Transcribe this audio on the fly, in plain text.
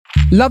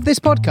Love this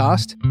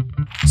podcast?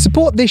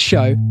 Support this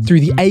show through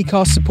the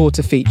Acast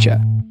supporter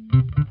feature.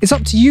 It's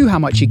up to you how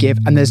much you give,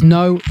 and there's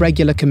no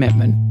regular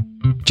commitment.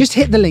 Just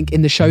hit the link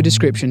in the show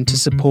description to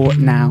support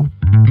now.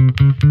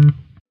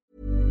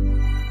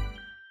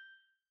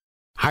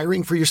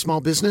 Hiring for your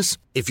small business?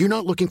 If you're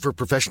not looking for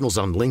professionals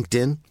on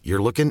LinkedIn,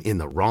 you're looking in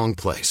the wrong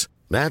place.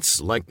 That's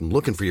like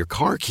looking for your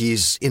car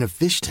keys in a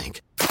fish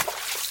tank.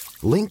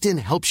 LinkedIn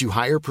helps you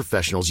hire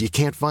professionals you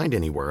can't find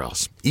anywhere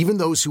else, even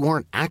those who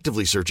aren't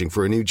actively searching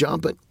for a new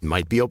job but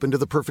might be open to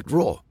the perfect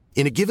role.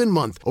 In a given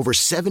month, over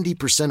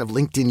 70% of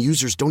LinkedIn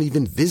users don't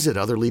even visit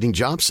other leading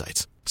job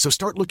sites. So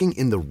start looking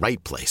in the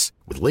right place.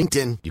 With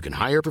LinkedIn, you can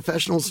hire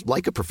professionals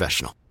like a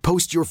professional.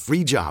 Post your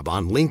free job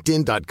on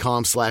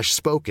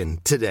linkedin.com/spoken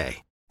today.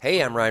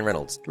 Hey, I'm Ryan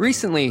Reynolds.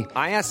 Recently,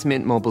 I asked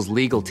Mint Mobile's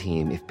legal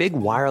team if big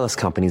wireless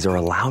companies are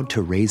allowed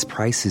to raise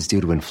prices due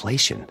to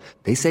inflation.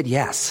 They said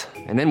yes.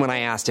 And then when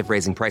I asked if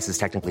raising prices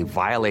technically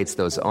violates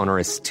those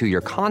onerous two-year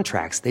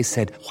contracts, they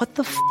said, "What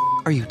the f***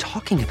 are you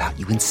talking about,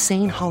 you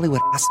insane Hollywood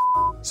ass?"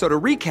 So to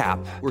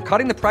recap, we're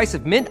cutting the price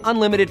of Mint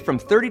Unlimited from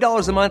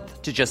 $30 a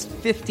month to just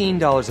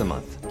 $15 a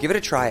month. Give it a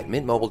try at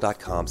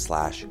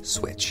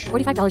mintmobile.com/switch.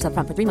 $45 up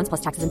front for 3 months plus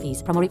taxes and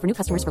fees. Promo rate for new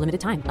customers for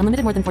limited time.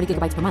 Unlimited more than 40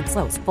 gigabytes per month.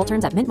 Slows full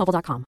terms at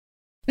mintmobile.com.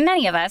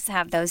 Many of us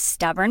have those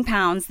stubborn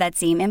pounds that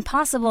seem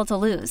impossible to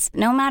lose,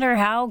 no matter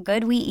how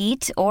good we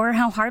eat or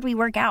how hard we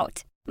work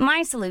out.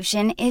 My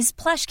solution is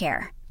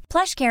PlushCare.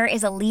 PlushCare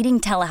is a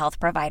leading telehealth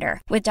provider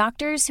with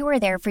doctors who are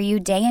there for you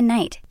day and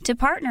night to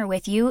partner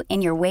with you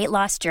in your weight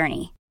loss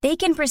journey. They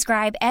can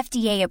prescribe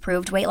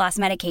FDA-approved weight loss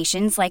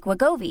medications like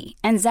Wegovy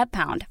and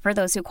Zepbound for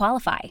those who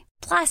qualify.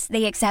 Plus,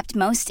 they accept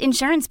most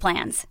insurance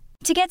plans.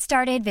 To get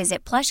started,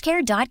 visit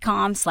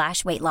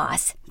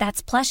plushcare.com/weightloss.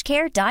 That's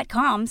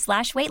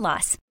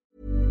plushcare.com/weightloss.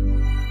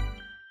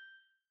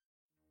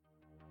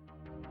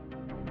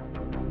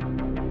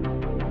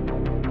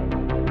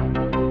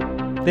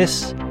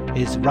 This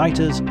is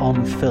Writers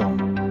on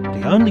Film,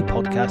 the only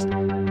podcast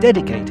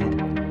dedicated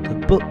to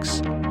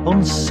books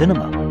on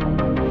cinema.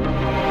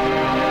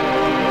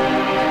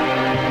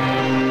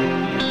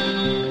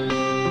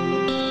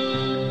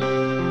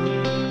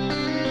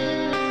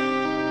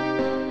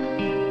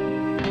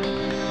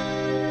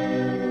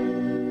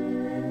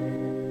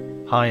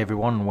 Hi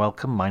everyone,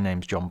 welcome. My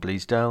name's John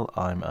Bleasdale.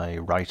 I'm a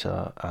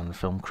writer and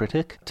film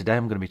critic. Today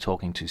I'm going to be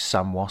talking to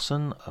Sam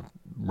Wasson, a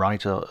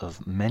writer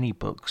of many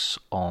books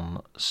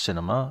on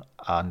cinema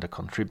and a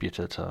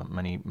contributor to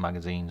many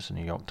magazines, the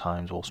New York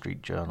Times, Wall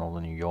Street Journal,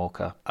 the New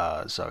Yorker.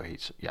 So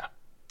he's,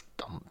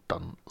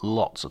 done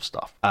lots of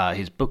stuff.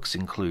 His books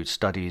include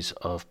studies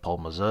of Paul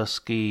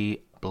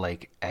Mazursky,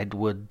 Blake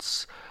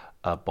Edwards,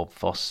 Bob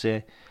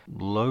Fosse,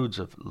 loads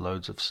of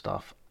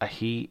stuff.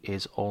 He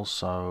is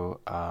also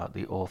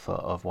the author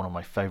of one of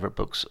my favorite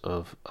books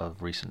of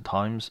recent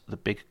times, The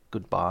Big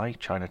Goodbye,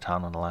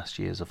 Chinatown and the Last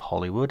Years of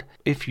Hollywood.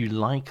 If you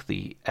like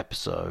the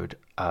episode,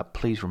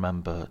 please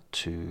remember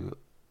to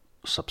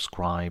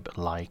subscribe,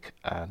 like,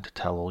 and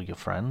tell all your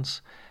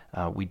friends.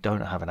 We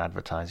don't have an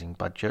advertising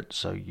budget,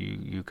 so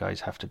you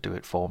guys have to do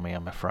it for me,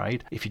 I'm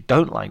afraid. If you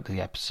don't like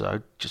the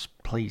episode, just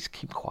please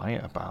keep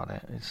quiet about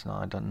it.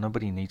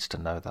 Nobody needs to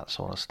know that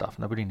sort of stuff.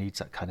 Nobody needs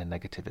that kind of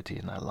negativity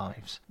in their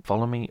lives.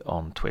 Follow me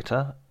on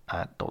Twitter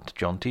at Dr.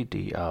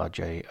 DRJONTY.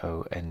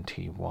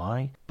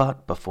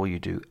 But before you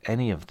do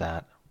any of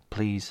that,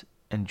 please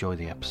enjoy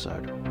the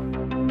episode.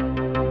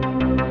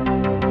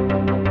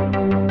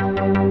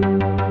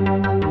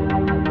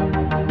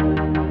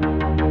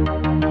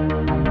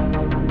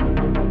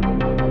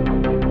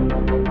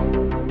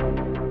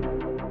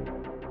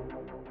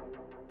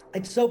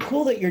 It's so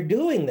cool that you're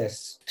doing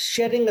this,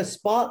 shedding a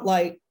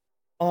spotlight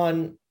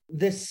on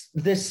this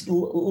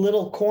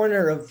little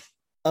corner of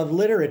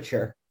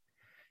literature.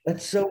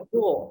 That's so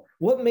cool.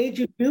 What made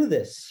you do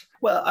this?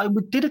 Well, I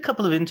did a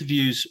couple of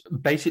interviews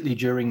basically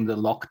during the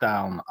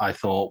lockdown. I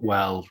thought,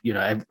 well,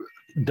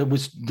 there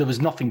was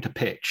nothing to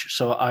pitch,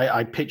 so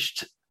I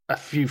pitched. A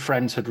few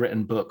friends had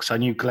written books. I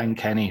knew Glenn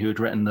Kenny, who had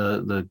written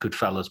the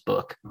Goodfellas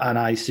book. And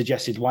I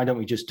suggested, why don't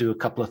we just do a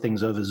couple of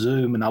things over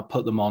Zoom and I'll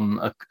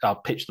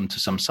pitch them to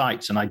some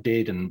sites. And I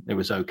did, and it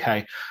was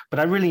okay. But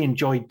I really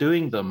enjoyed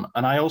doing them.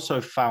 And I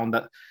also found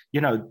that,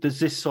 there's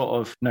this sort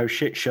of no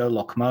shit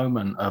Sherlock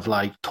moment of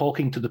like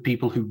talking to the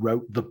people who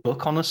wrote the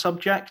book on a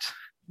subject.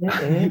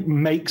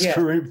 Mm-hmm. Makes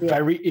for a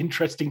very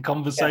interesting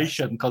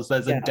conversation because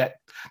there's a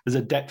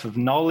depth of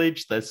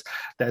knowledge. There's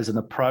an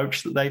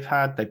approach that they've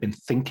had. They've been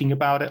thinking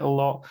about it a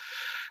lot,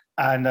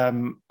 and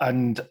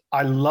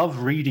I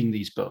love reading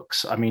these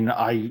books. I mean,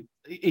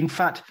 in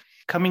fact,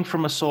 coming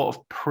from a sort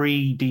of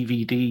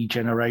pre-DVD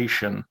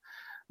generation,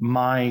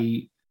 more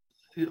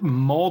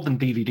than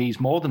DVDs,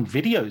 more than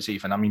videos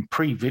even. I mean,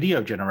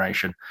 pre-video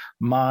generation,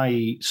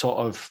 my sort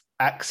of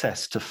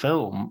access to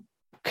film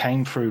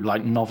came through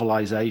like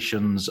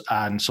novelizations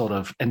and sort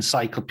of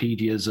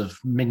encyclopedias of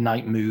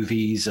midnight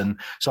movies. And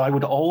so I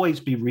would always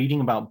be reading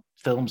about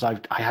films I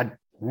had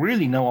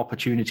really no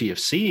opportunity of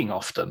seeing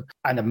often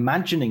and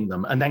imagining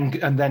them and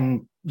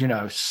then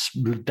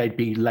they'd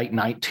be late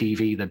night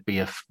TV.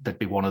 There'd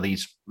be one of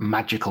these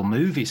magical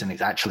movies, and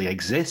it actually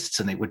exists,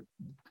 and it would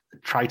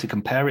try to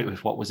compare it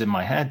with what was in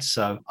my head.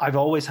 So I've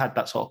always had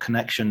that sort of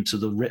connection to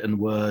the written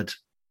word.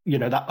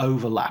 That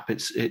overlap.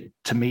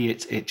 To me,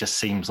 it just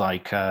seems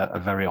like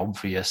a very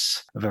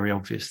obvious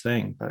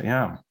thing. But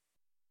yeah,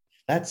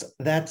 that's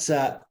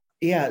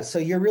yeah. So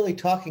you're really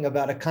talking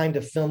about a kind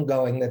of film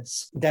going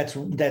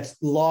that's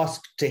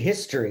lost to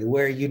history,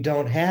 where you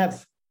don't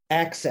have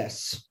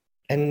access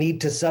and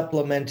need to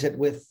supplement it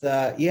with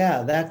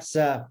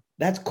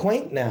that's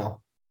quaint now.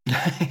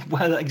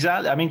 Well,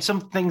 exactly. I mean,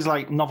 some things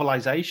like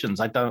novelizations,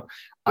 I don't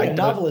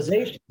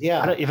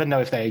even know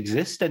if they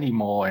exist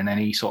anymore in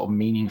any sort of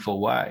meaningful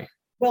way.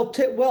 Well,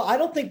 I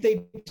don't think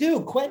they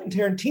do. Quentin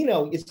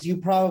Tarantino, as you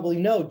probably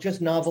know,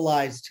 just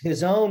novelized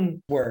his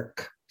own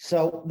work.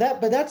 So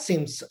that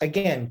seems,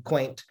 again,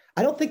 quaint.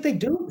 I don't think they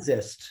do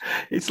exist.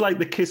 It's like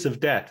the kiss of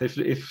death.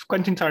 If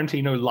Quentin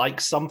Tarantino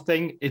likes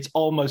something, it's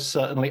almost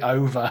certainly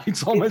over.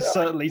 It's almost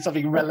certainly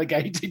something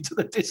relegated to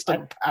the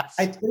distant past.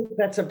 I think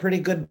that's a pretty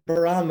good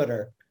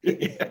barometer.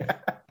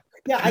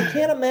 Yeah, I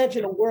can't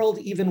imagine a world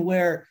even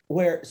where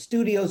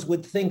studios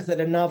would think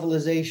that a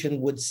novelization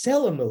would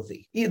sell a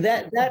movie.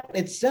 That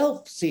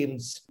itself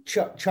seems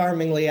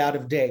charmingly out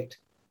of date.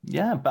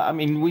 Yeah, but I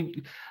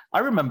mean, I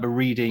remember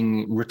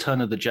reading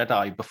Return of the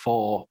Jedi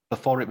before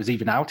it was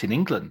even out in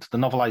England. The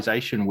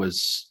novelization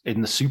was in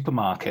the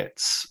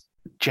supermarkets.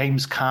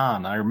 James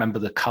Caan, I remember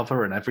the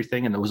cover and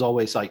everything, and there was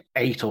always like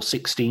 8 or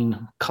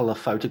 16 color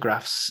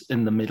photographs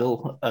in the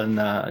middle, and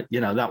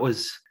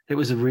it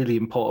was a really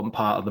important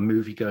part of the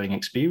movie-going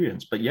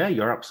experience. But yeah,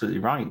 you're absolutely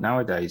right.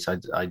 Nowadays,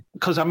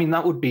 because I mean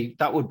that would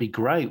be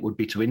great. Would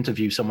be to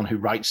interview someone who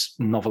writes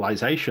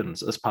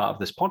novelizations as part of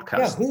this podcast.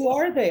 Yeah, who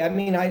are they? I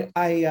mean,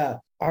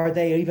 are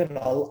they even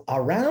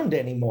around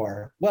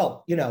anymore?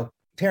 Well,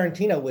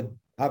 Tarantino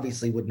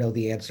would know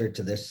the answer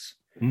to this,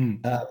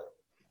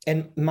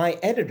 and my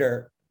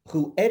editor,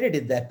 who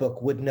edited that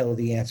book, would know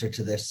the answer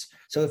to this.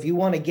 So if you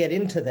want to get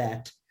into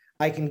that,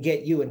 I can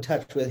get you in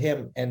touch with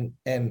him, and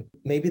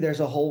maybe there's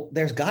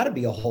got to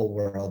be a whole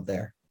world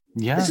there.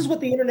 Yeah, this is what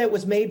the internet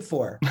was made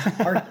for.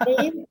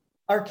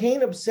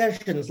 Arcane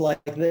obsessions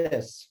like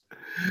this.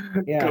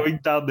 Yeah. Going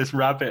down this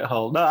rabbit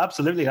hole. No,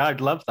 absolutely.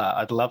 I'd love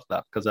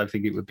that because I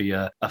think it would be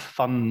a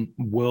fun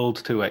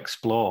world to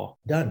explore.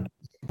 Done.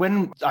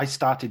 When I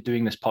started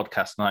doing this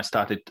podcast,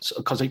 and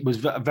because it was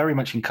very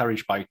much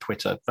encouraged by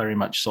Twitter, very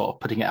much sort of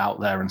putting it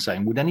out there and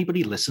saying, would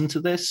anybody listen to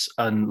this?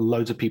 And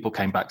loads of people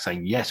came back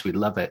saying, yes, we'd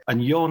love it.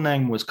 And your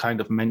name was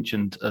kind of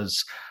mentioned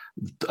as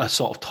a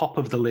sort of top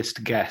of the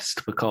list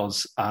guest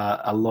because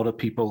a lot of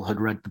people had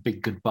read The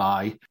Big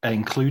Goodbye,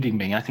 including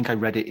me. I think I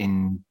read it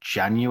in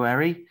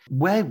January.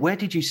 Where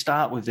did you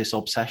start with this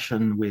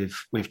obsession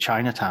with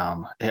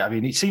Chinatown? I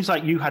mean, it seems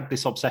like you had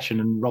this obsession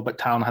and Robert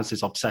Towne has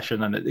this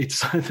obsession, and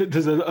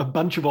there's a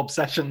bunch of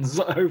obsessions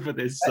over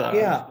this.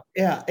 Yeah,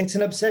 it's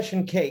an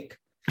obsession cake.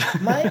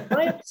 My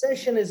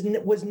obsession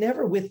was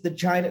never with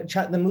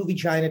the movie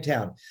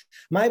Chinatown.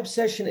 My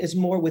obsession is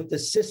more with the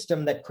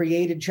system that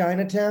created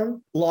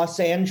Chinatown, Los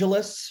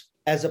Angeles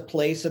as a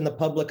place in the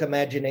public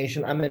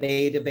imagination. I'm a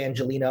native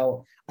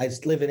Angelino. I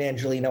live in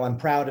Angelino. I'm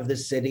proud of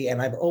this city, and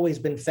I've always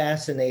been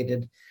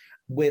fascinated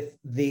with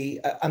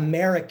the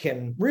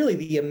American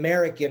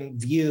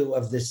view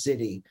of the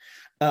city,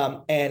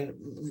 and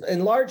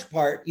in large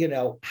part,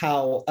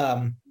 how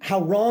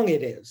wrong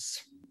it is.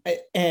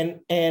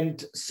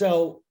 And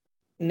so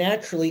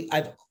naturally,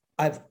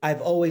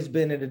 I've always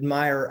been an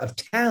admirer of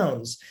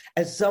towns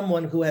as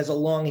someone who has a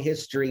long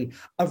history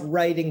of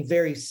writing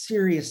very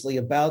seriously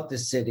about the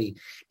city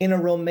in a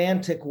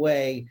romantic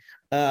way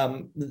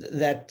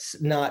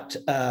that's not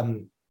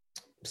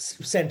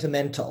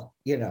sentimental,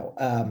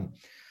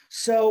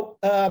 So,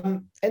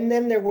 and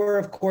then there were,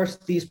 of course,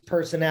 these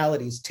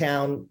personalities: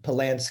 Towne,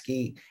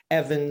 Polanski,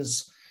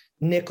 Evans,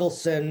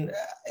 Nicholson,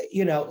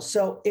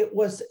 so it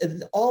was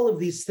all of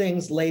these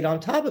things laid on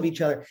top of each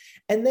other.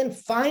 And then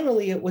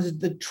finally, it was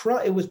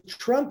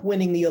Trump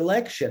winning the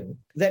election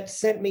that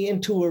sent me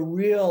into a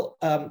real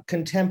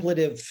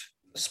contemplative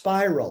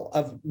spiral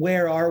of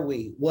where are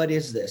we? What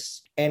is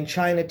this? And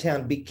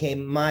Chinatown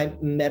became my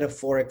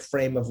metaphoric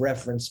frame of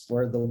reference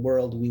for the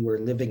world we were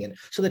living in.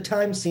 So the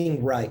time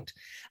seemed right.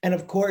 And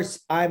of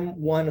course, I'm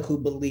one who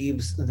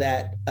believes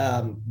that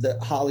the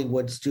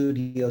Hollywood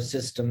studio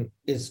system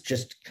is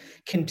just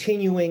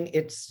continuing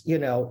its,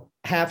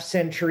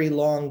 half-century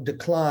long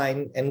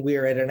decline, and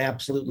we're at an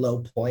absolute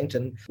low point,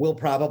 and we'll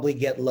probably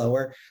get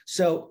lower.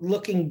 So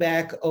looking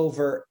back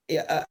over,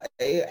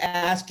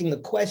 asking the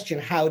question,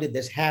 how did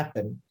this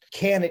happen?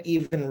 Can it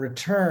even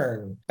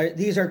return?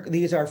 These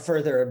are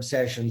further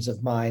obsessions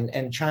of mine,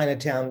 and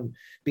Chinatown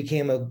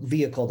became a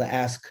vehicle to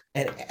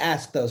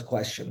ask those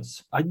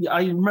questions.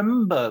 I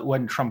remember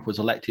when Trump was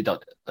elected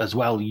as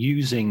well,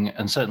 using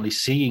and certainly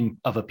seeing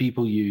other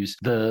people use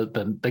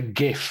the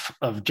GIF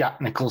of Jack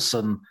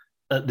Nicholson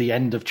at the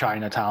end of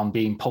Chinatown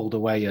being pulled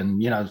away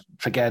and,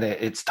 forget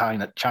it, it's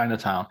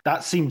Chinatown.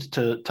 That seems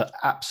to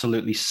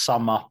absolutely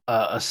sum up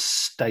a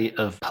state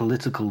of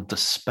political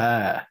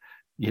despair.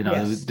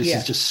 This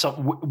is just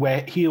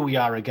where here we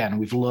are again.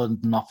 We've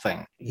learned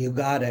nothing. You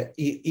got it.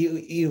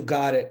 You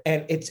got it.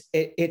 And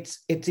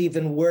it's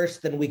even worse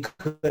than we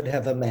could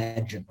have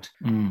imagined.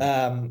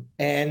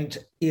 And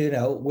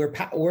we're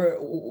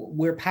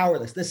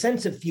powerless. The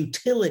sense of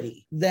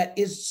futility that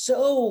is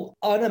so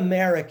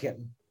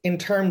un-American in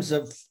terms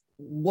of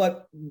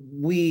what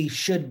we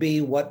should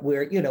be, what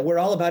we're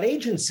all about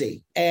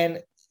agency.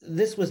 And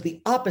this was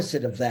the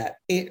opposite of that.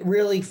 It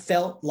really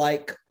felt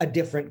like a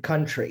different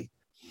country.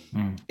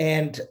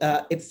 And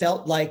it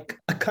felt like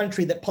a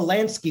country that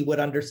Polanski would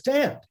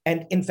understand,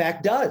 and in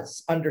fact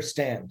does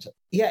understand.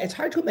 Yeah, it's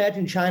hard to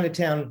imagine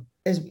Chinatown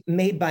as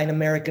made by an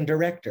American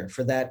director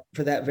for that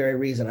very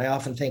reason. I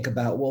often think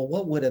about, well,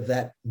 what would have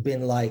that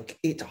been like?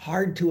 It's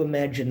hard to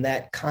imagine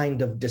that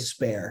kind of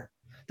despair.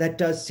 That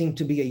does seem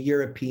to be a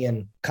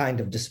European kind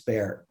of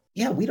despair.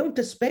 Yeah, we don't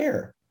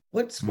despair.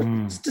 What's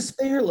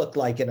despair look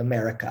like in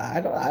America?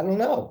 I don't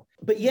know.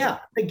 But yeah,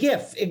 the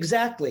GIF,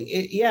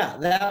 exactly.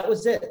 That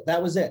was it.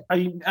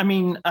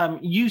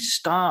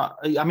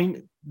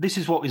 This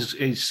is what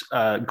is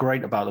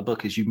great about the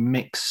book is you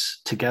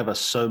mix together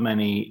so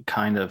many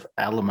kind of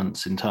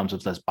elements in terms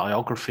of there's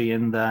biography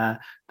in there,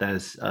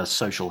 there's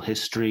social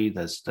history,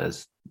 there's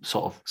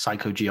sort of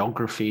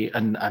psychogeography,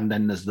 and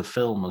then there's the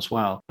film as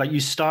well. But you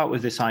start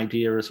with this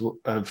idea of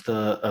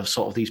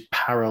sort of these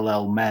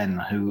parallel men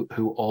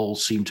who all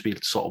seem to be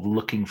sort of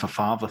looking for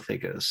father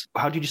figures.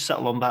 How did you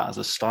settle on that as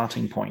a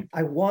starting point?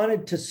 I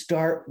wanted to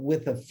start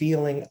with a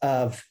feeling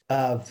of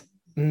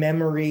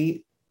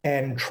memory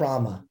and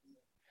trauma.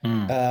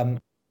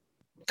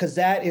 Because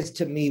that is,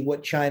 to me,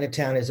 what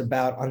Chinatown is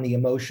about on the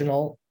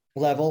emotional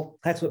level.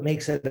 That's what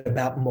makes it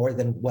about more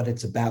than what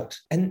it's about.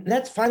 And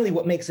that's finally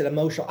what makes it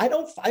emotional.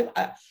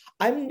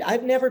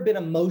 I've never been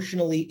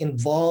emotionally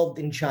involved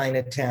in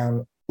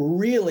Chinatown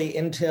really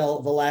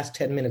until the last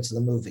 10 minutes of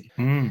the movie.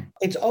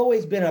 It's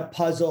always been a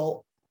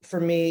puzzle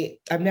for me.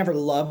 I've never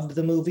loved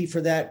the movie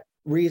for that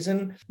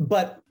reason.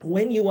 But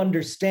when you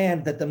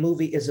understand that the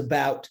movie is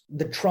about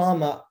the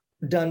trauma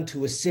done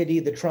to a city,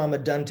 the trauma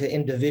done to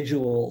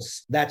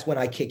individuals, that's when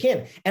I kick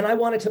in. And I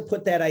wanted to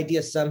put that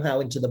idea somehow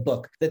into the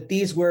book, that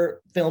these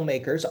were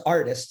filmmakers,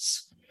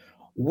 artists,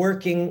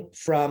 working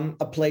from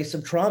a place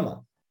of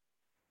trauma,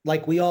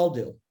 like we all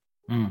do.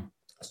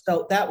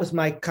 So that was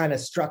my kind of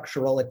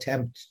structural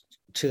attempt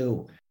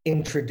to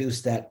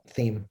introduce that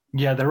theme.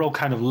 Yeah, they're all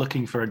kind of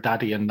looking for a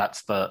daddy, and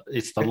it's the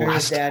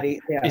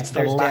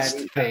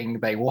last thing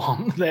they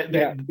want.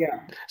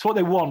 It's what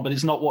they want, but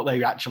it's not what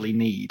they actually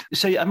need.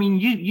 So, I mean,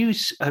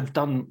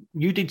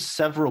 you did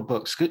several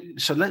books.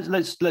 So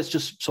let's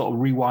just sort of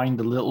rewind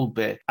a little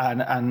bit,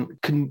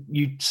 and can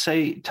you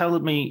tell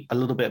me a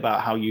little bit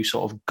about how you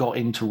sort of got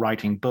into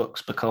writing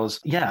books?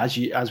 Because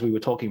as we were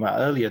talking about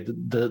earlier,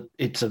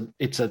 it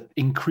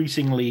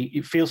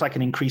feels like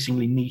an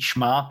increasingly niche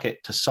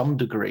market to some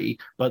degree,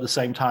 but at the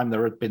same time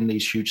there have been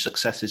these huge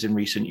successes in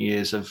recent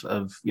years of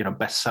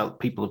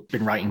people have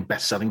been writing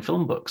best-selling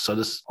film books. So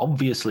there's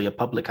obviously a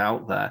public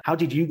out there. How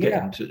did you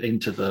get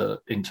into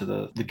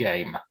the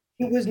game?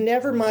 It was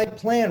never my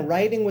plan.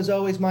 Writing was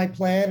always my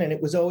plan, and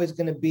it was always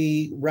going to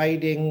be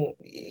writing.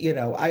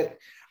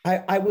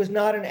 I was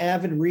not an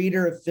avid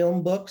reader of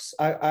film books.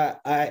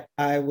 I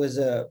was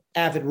a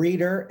avid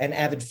reader and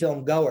avid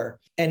film goer,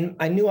 and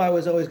I knew I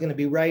was always going to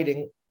be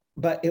writing.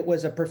 But it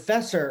was a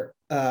professor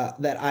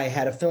that I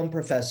had, a film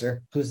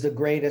professor who's the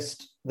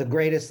greatest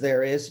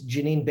there is,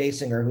 Janine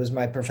Basinger, who's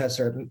my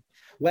professor at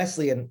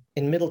Wesleyan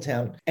in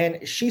Middletown.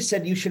 And she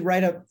said, you should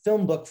write a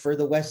film book for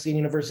the Wesleyan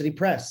University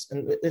Press.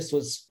 And this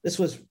was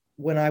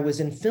when I was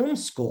in film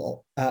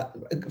school,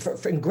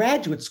 in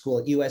graduate school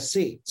at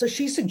USC. So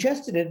she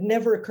suggested it. It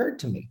never occurred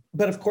to me.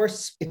 But of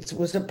course, it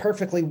was a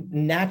perfectly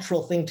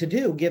natural thing to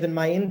do, given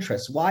my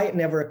interests. Why it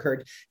never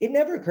occurred? It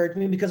never occurred to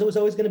me because it was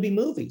always going to be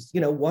movies.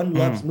 One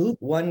loves movies,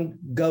 one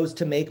goes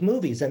to make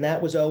movies. And that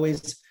was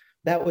always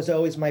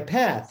my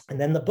path.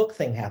 And then the book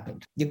thing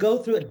happened. You go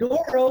through, a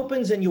door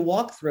opens and you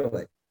walk through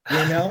it,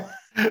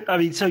 I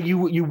mean, so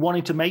you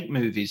wanted to make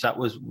movies. That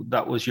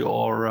was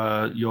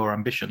your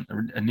ambition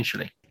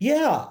initially.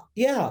 Yeah,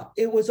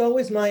 it was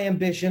always my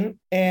ambition.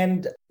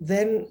 And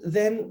then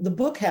the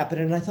book happened,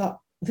 and I thought,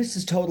 this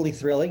is totally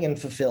thrilling and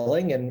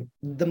fulfilling. And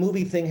the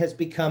movie thing has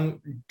become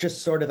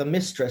just sort of a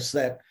mistress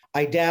that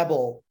I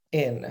dabble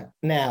in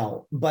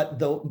now. But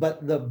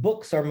the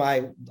books are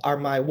my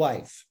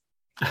wife.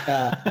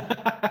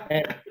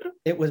 And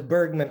it was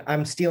Bergman.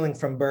 I'm stealing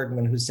from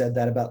Bergman, who said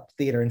that about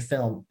theater and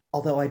film.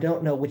 Although I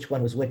don't know which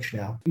one was which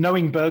now.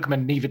 Knowing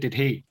Bergman, neither did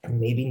he.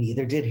 Maybe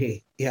neither did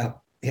he. Yeah,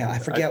 I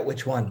forget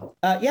which one.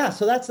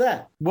 So that's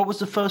that. What was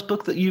the first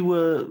book that you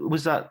were?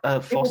 Was that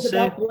Fosse? It was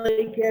about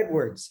Blake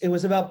Edwards.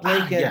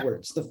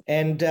 Edwards,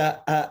 and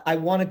I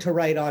wanted to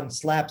write on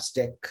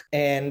slapstick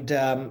and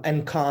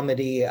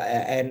comedy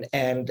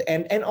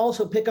and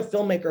also pick a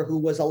filmmaker who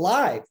was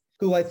alive,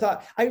 who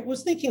I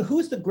was thinking,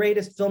 who's the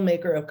greatest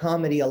filmmaker of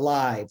comedy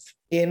alive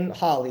in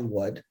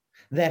Hollywood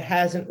that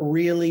hasn't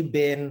really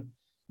been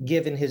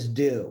given his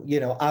due?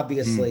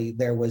 Obviously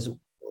there were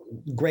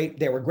great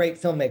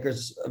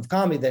filmmakers of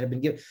comedy that have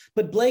been given,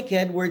 but Blake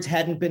Edwards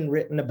hadn't been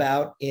written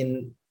about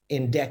in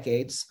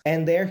decades.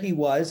 And there he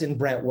was in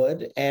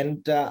Brentwood,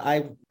 and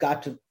I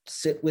got to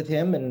sit with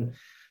him, and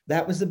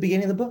that was the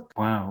beginning of the book.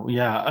 Wow.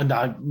 Yeah. And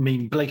I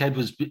mean, Blake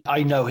Edwards,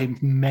 I know him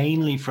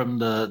mainly from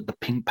the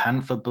Pink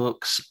Panther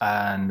books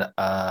and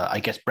I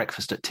guess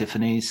Breakfast at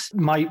Tiffany's.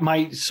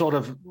 My sort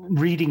of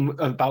reading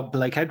about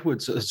Blake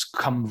Edwards has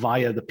come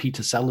via the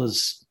Peter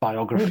Sellers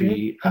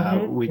biography,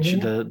 which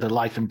the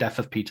life and death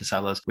of Peter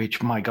Sellers,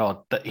 which, my God,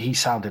 that he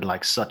sounded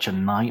like such a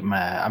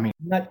nightmare. I mean,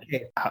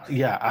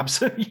 yeah,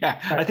 absolutely. Yeah.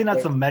 I think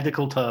that's the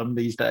medical term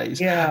these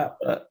days. Yeah.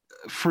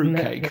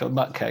 Fruitcake in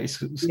that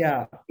case.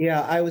 Yeah.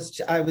 I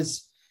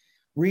was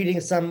reading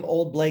some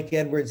old Blake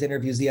Edwards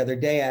interviews the other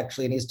day,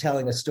 actually, and he's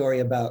telling a story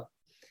about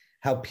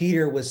how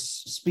Peter was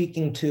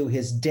speaking to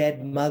his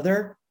dead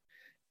mother,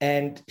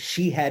 and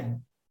she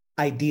had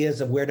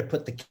ideas of where to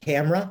put the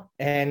camera,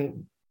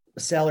 and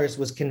Sellers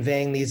was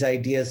conveying these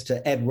ideas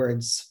to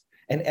Edwards,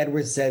 and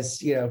Edwards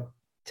says,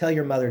 tell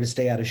your mother to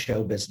stay out of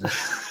show business.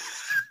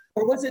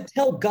 Or was it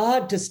tell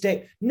God to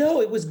stay?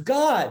 No, it was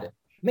God.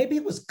 Maybe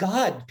it was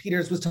God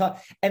Peters was taught.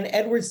 And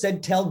Edwards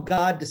said, tell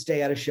God to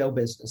stay out of show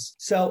business.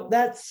 So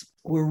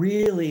we're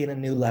really in a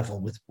new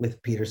level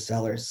with Peter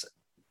Sellers.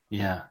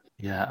 Yeah.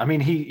 Yeah. I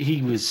mean,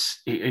 he was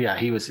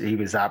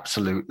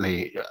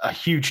absolutely a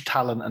huge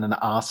talent and an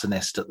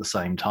arsonist at the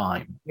same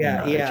time.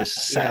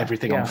 Just set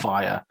everything on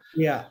fire.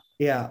 Yeah.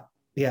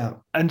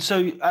 And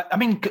so, I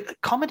mean,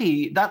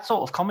 comedy, that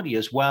sort of comedy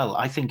as well,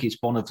 I think is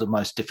one of the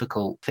most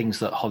difficult things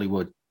that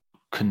Hollywood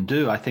can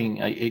do. I think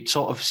it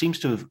sort of seems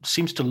to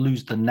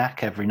lose the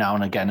knack every now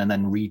and again and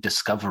then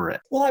rediscover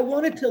it. Well, I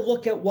wanted to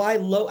look at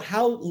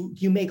how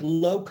you make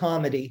low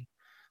comedy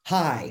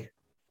high,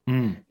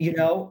 and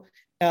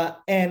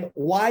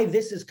why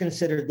this is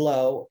considered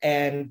low,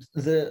 and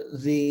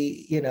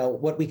the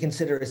what we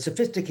consider a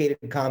sophisticated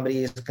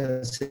comedy is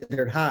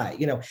considered high.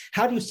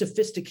 How do you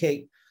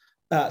sophisticate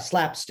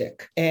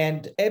slapstick?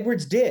 And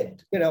Edwards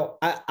did.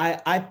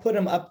 I put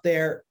him up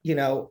there,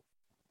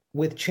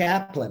 with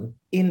Chaplin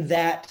in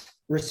that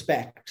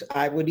respect.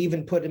 I would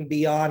even put him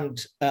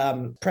beyond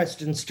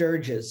Preston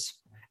Sturges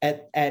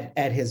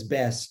at his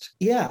best.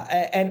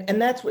 Yeah,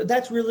 and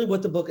that's really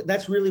what the book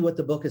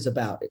is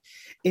about.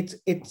 It's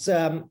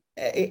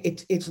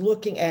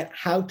looking at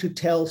how to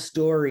tell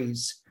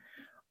stories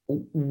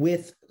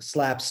with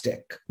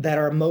slapstick that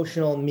are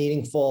emotional,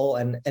 meaningful,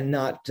 and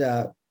not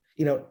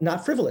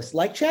not frivolous,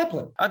 like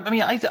Chaplin. I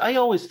mean, I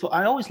always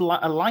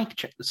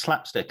like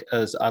slapstick.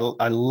 As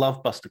I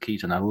love Buster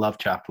Keaton, I love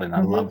Chaplin,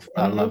 I love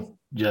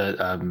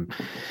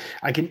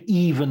I can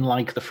even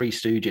like the Three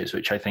Stooges,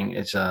 which I think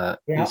is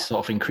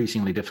sort of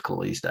increasingly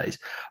difficult these days.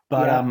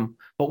 But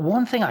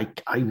one thing I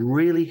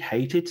really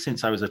hated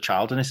since I was a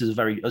child, and this is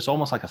it's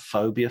almost like a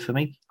phobia for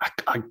me.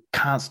 I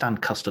can't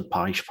stand custard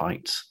pie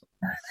fights.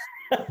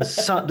 There's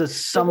some.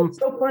 It's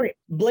so funny.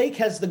 Blake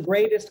has the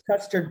greatest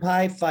custard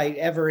pie fight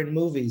ever in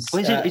movies.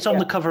 Well, it's on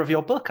the cover of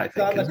your book, I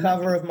think. It's on the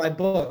cover of my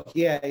book.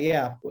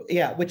 Yeah,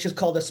 which is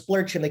called A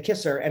Splurch and the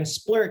Kisser. And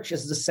splurch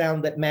is the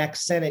sound that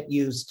Max Sennett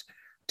used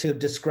to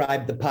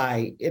describe the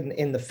pie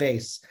in the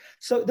face.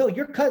 So no,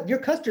 your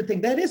custard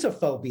thing, that is a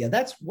phobia.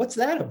 What's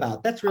that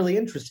about? That's really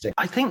interesting.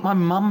 I think my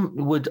mum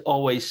would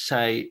always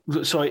say,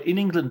 so in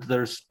England,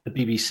 there's the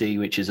BBC,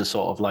 which is a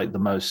sort of like the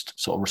most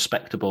sort of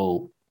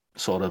respectable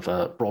sort of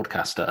a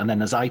broadcaster, and then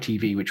there's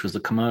ITV, which was the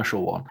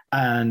commercial one.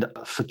 And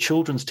for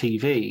children's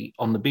TV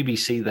on the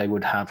BBC, they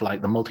would have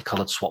like the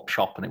multicolored swap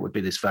shop, and it would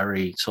be this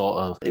very sort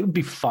of, it would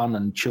be fun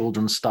and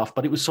children's stuff,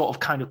 but it was sort of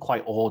kind of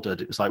quite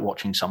ordered. It was like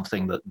watching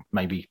something that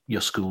maybe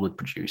your school had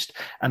produced.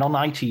 And on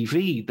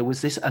ITV, there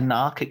was this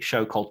anarchic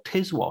show called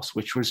Tiswas,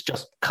 which was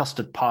just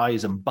custard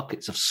pies and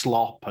buckets of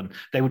slop, and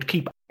they would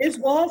keep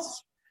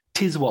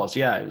Tiswas,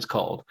 yeah, it was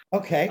called.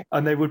 Okay.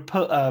 And they would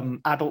put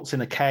adults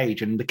in a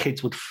cage, and the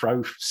kids would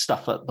throw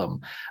stuff at them.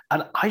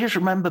 And I just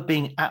remember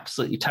being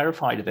absolutely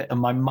terrified of it.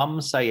 And my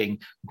mum saying,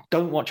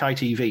 don't watch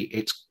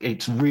ITV.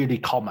 It's really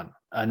common.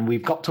 And we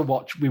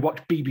watch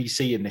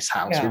BBC in this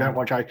house. Yeah. We don't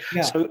watch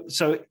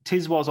So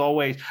Tiswas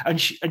always, and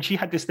she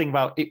had this thing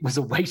about it was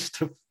a waste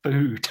of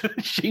food.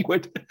 She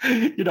would,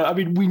 I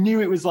mean, we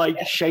knew it was like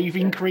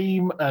shaving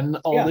cream and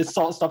all this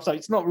sort of stuff. So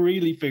it's not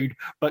really food,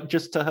 but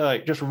just to her,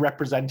 it just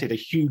represented a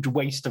huge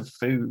waste of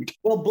food.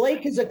 Well,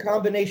 Blake is a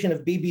combination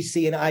of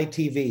BBC and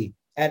ITV.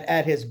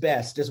 At his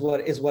best is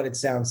what it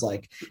sounds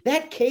like.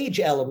 That cage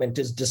element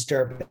is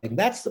disturbing.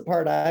 That's the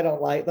part I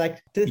don't like.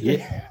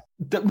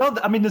 Well,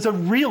 I mean, there's a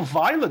real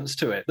violence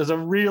to it. There's a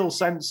real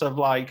sense of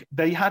like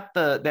there's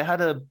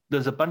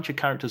a bunch of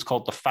characters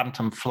called the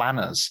Phantom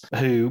Flanners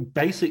who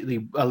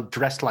basically are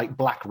dressed like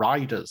black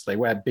riders. They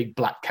wear big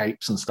black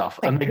capes and stuff,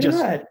 and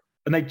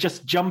and they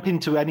just jump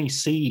into any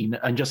scene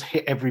and just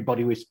hit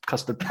everybody with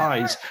custard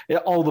pies.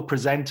 All the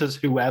presenters,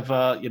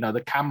 whoever,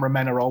 the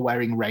cameramen are all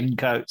wearing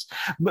raincoats.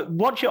 But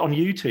watch it on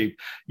YouTube.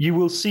 You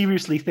will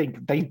seriously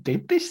think they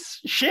did this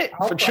shit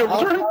for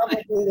children. I'll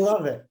probably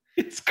love it.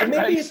 It's crazy.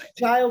 And maybe it's a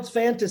child's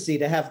fantasy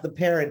to have the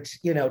parent,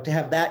 to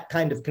have that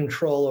kind of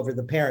control over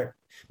the parent.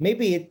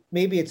 Maybe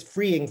it's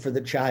freeing for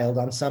the child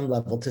on some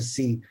level to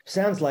see.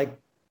 Sounds like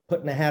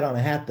putting a hat on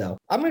a hat, though.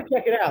 I'm going to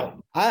check it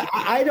out.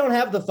 I don't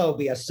have the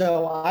phobia,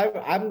 so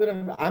I'm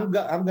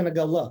gonna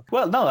go look.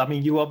 Well, no, I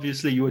mean, you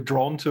were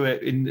drawn to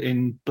it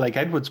in Blake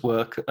Edwards'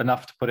 work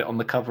enough to put it on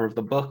the cover of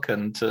the book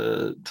and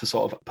to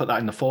sort of put that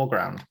in the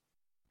foreground.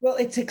 Well,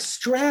 it's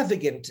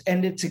extravagant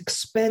and it's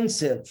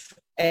expensive,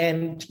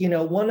 and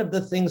one of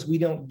the things we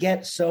don't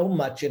get so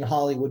much in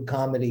Hollywood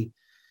comedy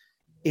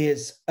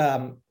is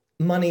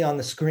money on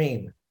the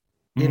screen.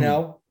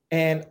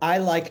 And I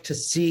like to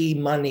see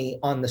money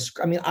on the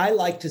screen. I mean, I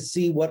like to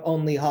see what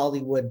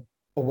Hollywood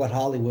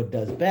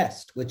does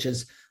best, which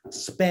is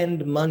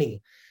spend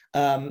money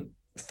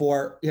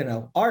for,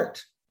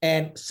 art.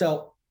 And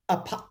so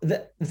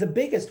the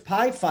biggest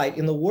pie fight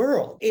in the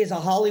world is a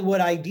Hollywood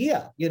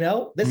idea.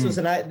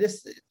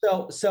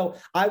 So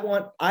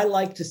I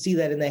like to see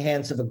that in the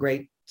hands of a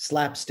great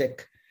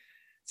slapstick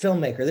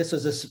filmmaker. This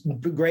was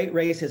a great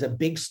race, as a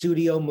big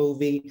studio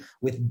movie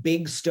with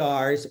big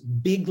stars,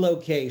 big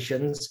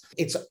locations.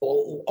 It's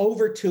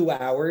over 2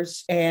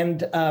 hours, and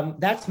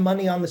that's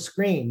money on the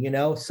screen,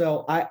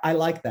 So I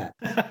like that.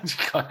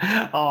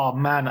 Oh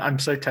man, I'm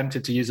so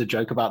tempted to use a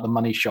joke about the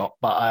money shot,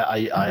 but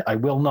I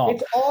will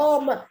not.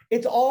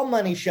 It's all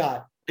money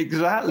shot.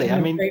 Exactly.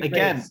 I mean,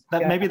 again,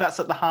 maybe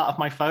that's at the heart of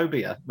my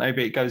phobia.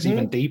 Maybe it goes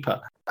even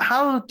deeper.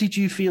 How did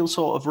you feel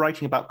sort of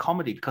writing about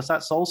comedy? Because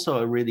that's also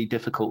a really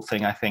difficult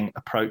thing, I think,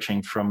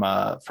 approaching from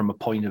a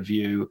point of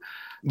view.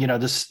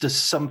 There's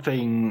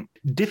something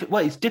different.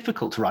 Well, it's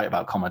difficult to write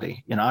about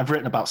comedy. I've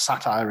written about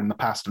satire in the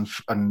past, and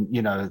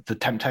the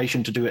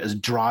temptation to do it as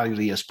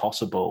dryly as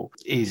possible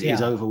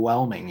is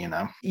overwhelming.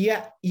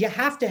 Yeah, you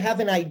have to have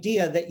an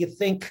idea that you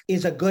think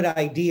is a good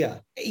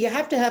idea. You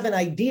have to have an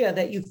idea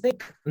that you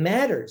think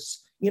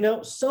matters.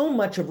 So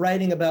much of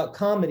writing about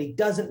comedy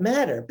doesn't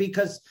matter,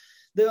 because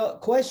the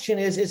question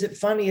is it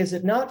funny? Is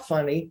it not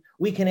funny?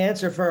 We can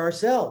answer for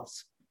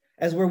ourselves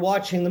as we're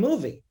watching the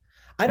movie.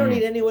 I don't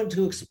need anyone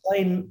to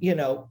explain,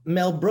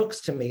 Mel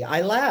Brooks to me.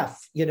 I laugh,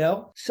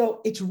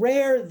 So it's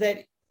rare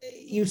that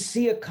you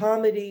see a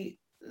comedy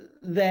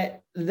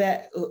that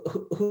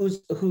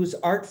whose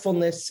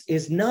artfulness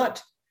is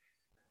not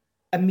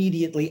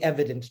immediately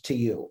evident to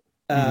you.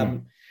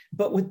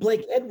 But with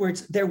Blake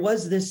Edwards, there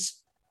was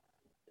this,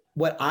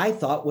 what I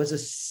thought was a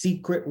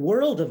secret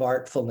world of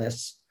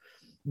artfulness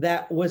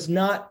that was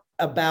not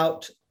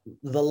about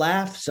the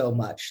laugh so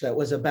much, that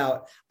was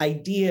about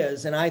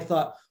ideas. And I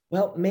thought,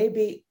 well,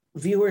 maybe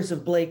viewers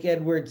of Blake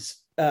Edwards,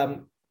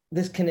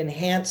 this can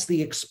enhance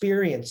the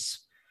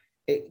experience.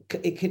 It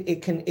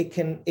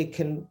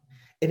can,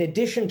 in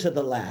addition to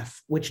the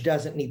laugh, which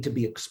doesn't need to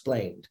be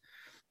explained,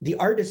 the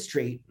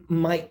artistry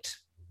might,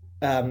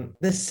 the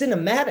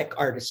cinematic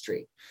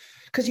artistry,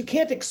 because you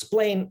can't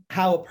explain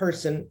how a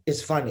person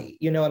is funny.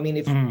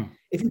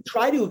 If you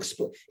try to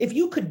explain, if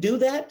you could do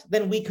that,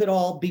 then we could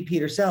all be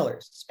Peter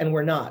Sellers, and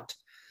we're not.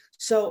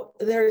 So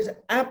there's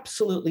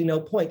absolutely no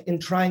point in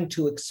trying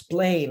to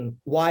explain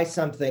why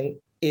something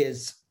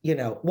is,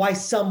 why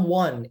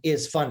someone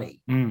is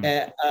funny.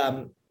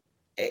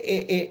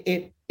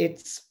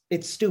 It's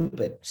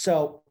stupid.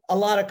 So a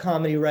lot of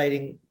comedy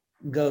writing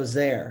goes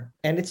there,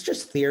 and it's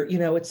just theory.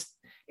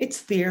 It's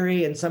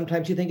theory, and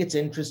sometimes you think it's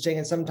interesting,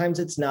 and sometimes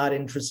it's not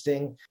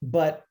interesting.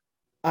 But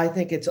I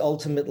think it's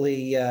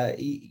ultimately,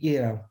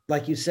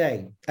 like you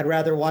say, I'd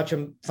rather watch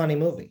a funny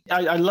movie.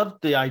 I love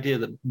the idea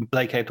that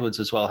Blake Edwards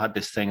as well had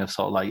this thing of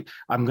sort of like,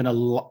 I'm going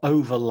to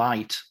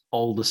overlight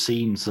all the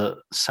scenes that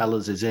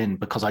Sellers is in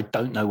because I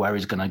don't know where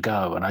he's going to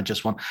go. And I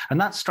just want, and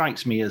that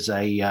strikes me as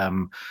a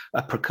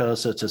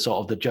precursor to sort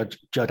of the Judd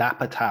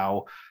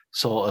Apatow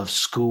sort of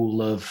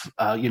school of,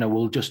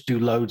 we'll just do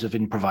loads of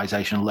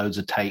improvisation, loads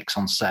of takes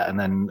on set, and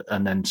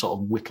then sort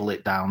of whittle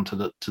it down to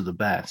the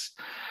best.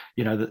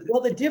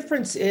 Well, the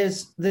difference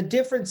is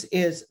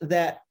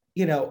that,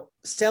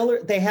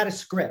 Sellers, they had a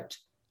script.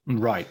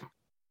 Right.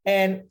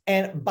 And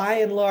by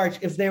and large,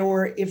 if there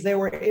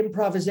were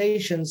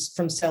improvisations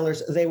from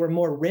Sellers, they were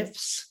more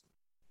riffs,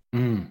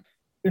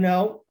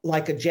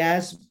 like a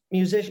jazz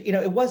musician.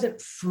 It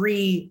wasn't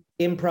free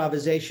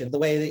improvisation the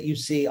way that you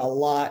see a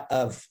lot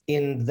of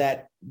in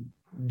that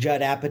Judd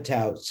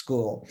Apatow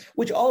school,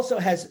 which also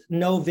has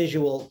no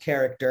visual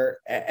character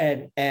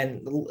and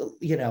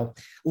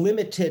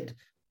limited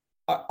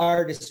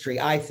artistry,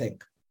 I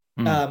think.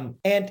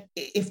 And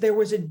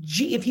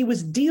if he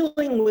was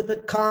dealing with a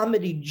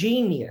comedy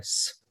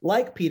genius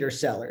like Peter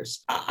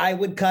Sellers, I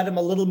would cut him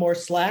a little more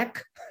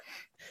slack.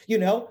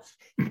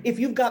 If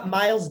you've got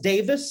Miles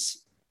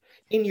Davis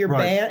in your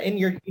band, in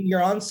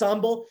your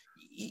ensemble,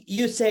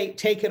 you say,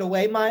 take it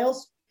away,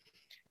 Miles.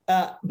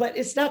 But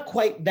it's not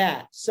quite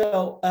that.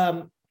 So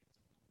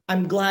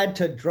I'm glad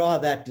to draw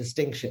that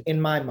distinction in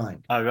my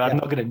mind. I'm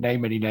not going to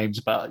name any names,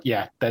 but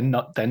yeah, they're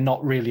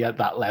not really at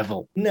that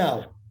level.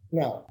 No.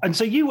 And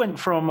so you went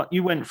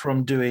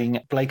from doing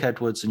Blake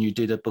Edwards, and you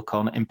did a book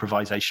on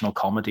improvisational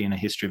comedy and a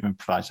history of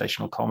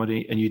improvisational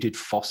comedy, and you did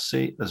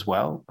Fosse as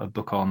well, a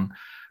book on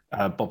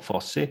Bob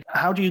Fosse.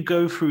 How do you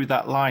go through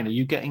that line? Are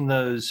you getting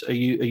those? Are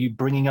you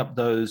bringing up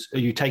those? Are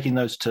you taking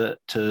those to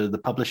the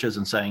publishers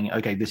and saying,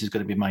 okay, this is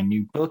going to be my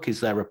new book?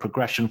 Is there a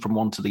progression from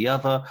one to the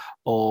other,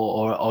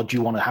 or do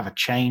you want to have a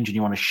change and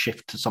you want to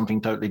shift to something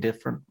totally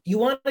different? I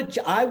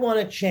want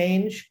to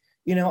change.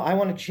 I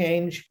want to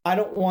change. I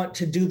don't want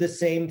to do the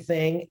same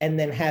thing and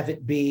then have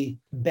it be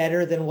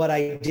better than what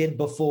I did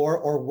before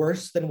or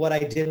worse than what I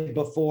did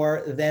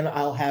before. Then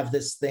I'll have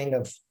this thing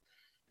of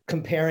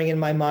comparing in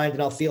my mind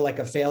and I'll feel like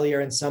a failure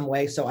in some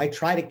way. So I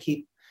try to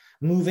keep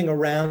moving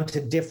around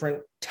to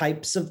different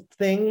types of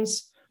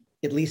things,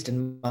 at least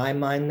in my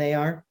mind they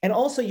are. And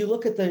also you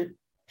look at the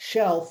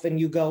shelf and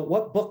you go,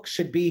 what book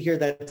should be here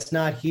that's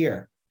not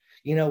here?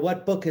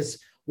 What book is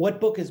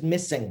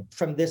missing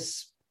from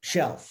this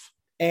shelf?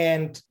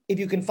 And if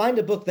you can find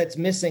a book that's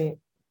missing,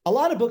 a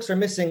lot of books are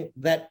missing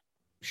that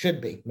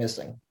should be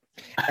missing.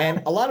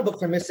 And a lot of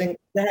books are missing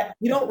that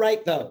you don't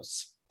write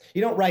those.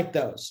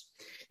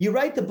 You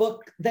write the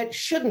book that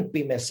shouldn't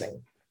be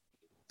missing.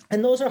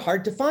 And those are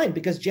hard to find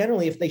because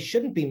generally if they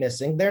shouldn't be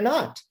missing, they're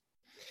not.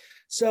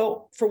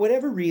 So for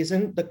whatever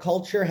reason, the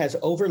culture has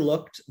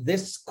overlooked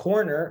this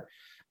corner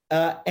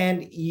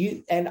and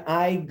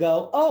I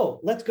go, oh,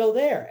 let's go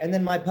there. And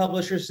then my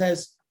publisher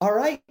says, all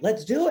right,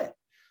 let's do it.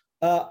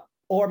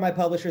 Or my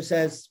publisher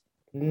says,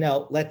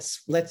 no,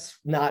 let's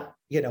not,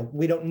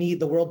 we don't need,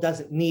 the world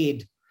doesn't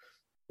need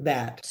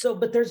that. So,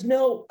 but there's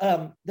no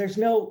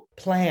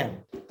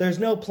plan. There's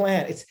no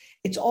plan.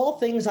 It's all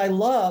things I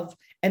love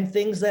and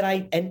things that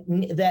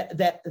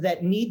that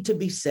need to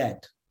be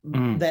said,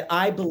 that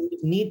I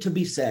believe need to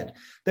be said.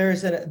 There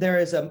is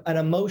an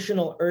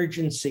emotional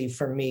urgency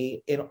for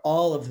me in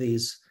all of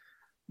these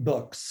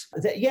books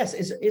that yes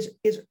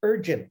is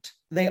urgent.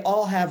 They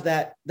all have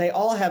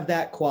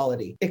that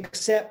quality,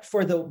 except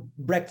for the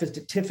Breakfast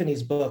at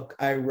Tiffany's book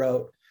I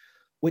wrote,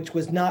 which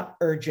was not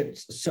urgent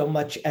so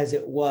much as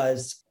it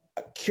was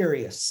a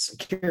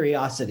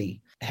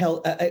curiosity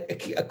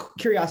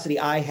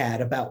I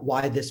had about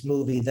why this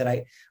movie that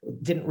I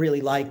didn't really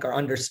like or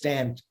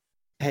understand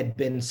had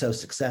been so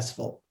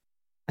successful.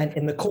 And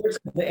in the course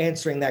of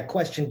answering that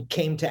question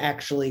came to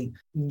actually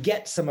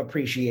get some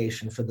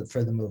appreciation for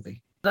the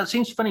movie. That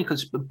seems funny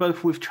because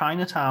both with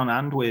Chinatown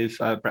and with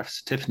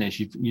Breakfast at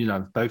Tiffany's,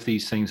 both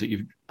these things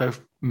both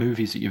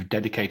movies that you've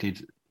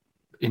dedicated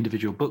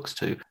individual books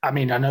to. I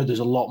mean, I know there's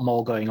a lot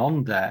more going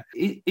on there.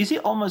 Is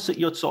it almost that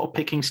you're sort of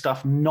picking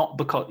stuff not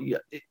because you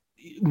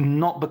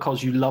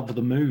love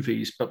the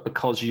movies, but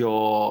because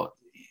I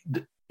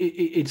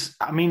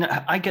mean,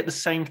 I get the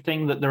same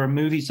thing that there are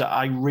movies that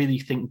I really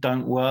think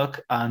don't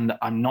work, and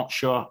I'm not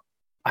sure.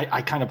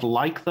 I kind of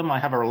like them. I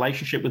have a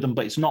relationship with them,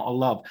 but it's not a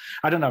love.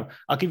 I don't know.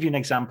 I'll give you an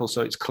example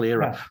so it's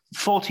clearer. Yeah.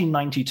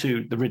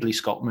 1492, the Ridley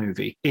Scott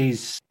movie,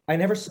 I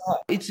never saw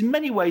it. It's in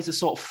many ways a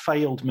sort of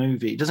failed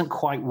movie. It doesn't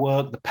quite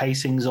work. The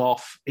pacing's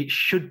off. It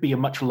should be a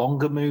much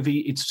longer movie.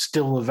 It's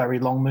still a very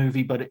long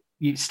movie, but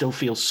it still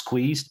feels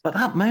squeezed. But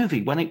that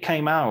movie, when it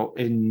came out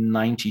in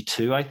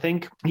 92, I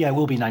think. Yeah, it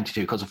will be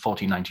 92 because of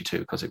 1492,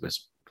 because it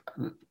was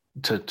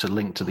to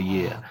link to the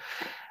year.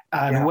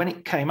 And when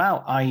it came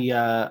out,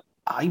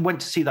 I went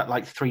to see that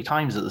like 3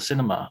 times at the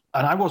cinema,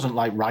 and I wasn't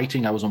like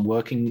writing. I wasn't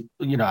working.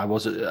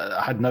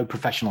 I had no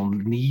professional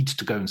need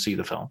to go and see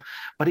the film,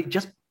 but it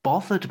just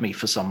bothered me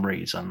for some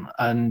reason.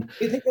 And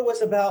do you think it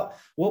was about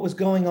what was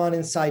going on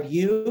inside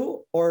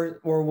you, or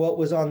what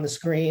was on the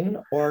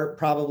screen, or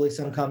probably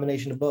some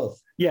combination of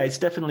both? Yeah, it's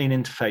definitely an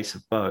interface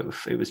of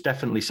both. It was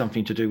definitely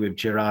something to do with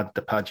Gerard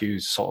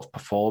Depardieu's sort of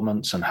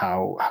performance and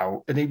how,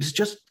 and it was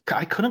just,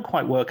 I couldn't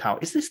quite work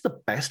out, is this the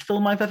best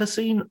film I've ever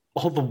seen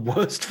or the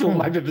worst film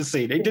I've ever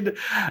seen? It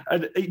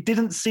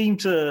didn't seem,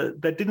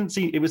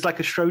 it was like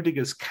a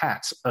Schrodinger's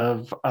cat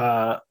of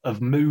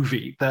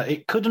movie, that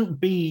it couldn't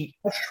be.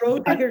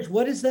 Schrodinger's,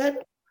 what is that?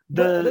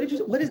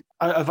 What is?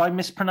 Have I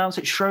mispronounced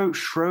it?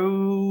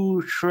 Schrodinger.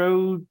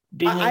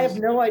 I have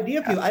no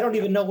idea. I don't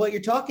even know what you're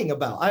talking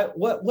about.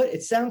 What?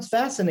 It sounds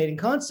fascinating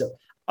concept.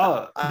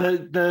 Oh,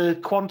 the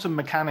quantum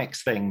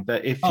mechanics thing.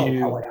 That if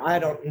you, I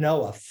don't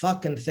know a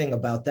fucking thing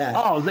about that.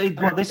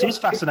 This is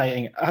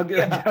fascinating.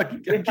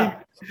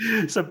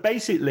 So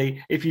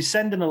basically, if you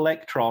send an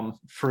electron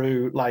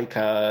through like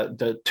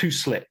the 2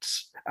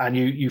 slits, and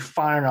you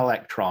fire an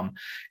electron,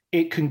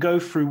 it can go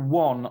through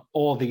one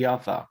or the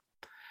other.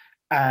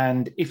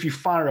 And if you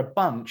fire a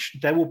bunch,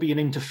 there will be an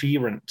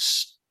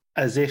interference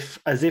as if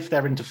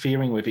they're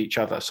interfering with each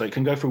other. So it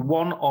can go through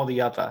one or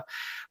the other.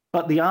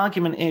 But the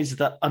argument is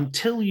that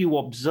until you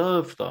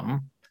observe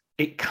them,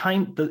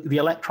 the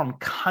electron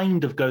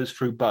kind of goes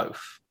through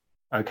both.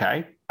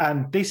 Okay.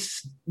 And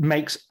this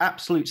makes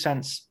absolute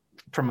sense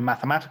from a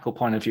mathematical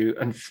point of view,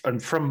 and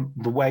from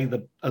the way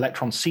the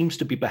electron seems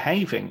to be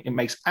behaving, it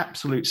makes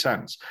absolute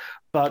sense.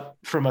 But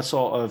from a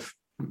sort of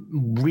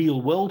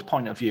real world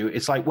point of view,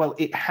 it's like, well,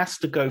 it has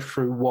to go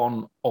through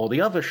one or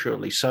the other,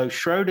 surely. So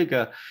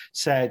Schrödinger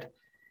said,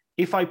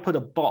 if I put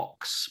a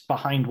box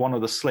behind one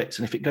of the slits,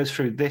 and if it goes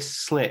through this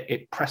slit,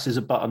 it presses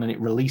a button and it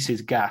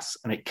releases gas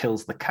and it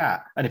kills the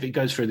cat. And if it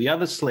goes through the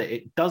other slit,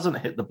 it doesn't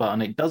hit the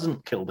button, it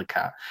doesn't kill the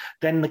cat.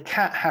 Then the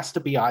cat has to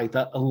be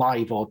either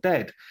alive or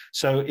dead.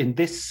 So in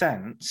this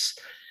sense,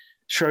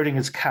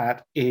 Schrödinger's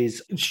cat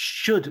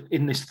should,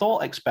 in this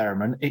thought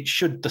experiment, it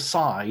should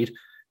decide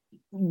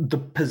the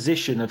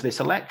position of this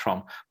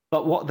electron.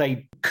 But what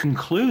they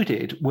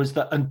concluded was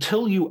that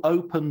until you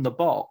open the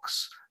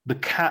box, the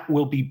cat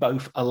will be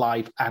both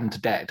alive and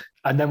dead.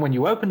 And then when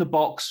you open the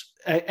box,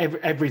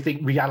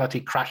 everything, reality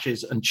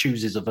crashes and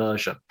chooses a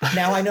version.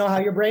 Now I know how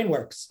your brain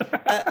works.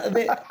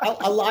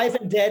 Alive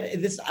and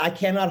dead, I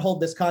cannot hold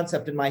this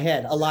concept in my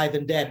head, alive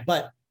and dead,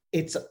 but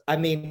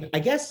I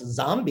guess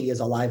zombie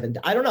is alive and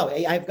I don't know.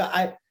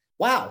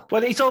 Wow.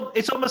 Well,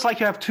 it's almost like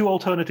you have two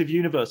alternative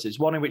universes,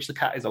 one in which the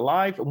cat is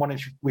alive and one in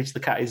which the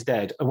cat is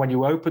dead. And when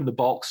you open the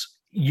box,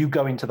 you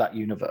go into that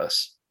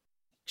universe.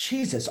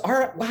 Jesus. All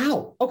right.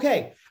 Wow.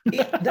 Okay.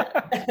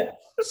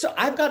 So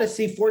I've got to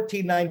see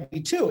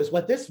 1492 is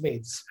what this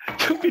means.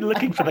 You'll be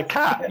looking for the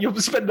cat. You'll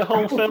spend the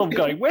whole film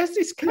going, where's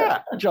this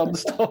cat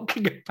John's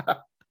talking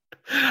about?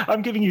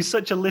 I'm giving you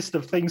such a list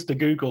of things to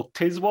Google.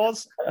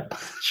 Tiswas,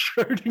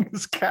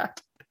 Schrödinger's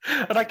cat.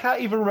 And I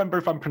can't even remember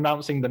if I'm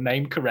pronouncing the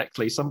name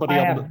correctly. I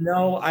have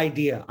no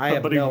idea.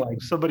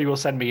 Somebody will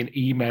send me an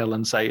email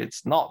and say,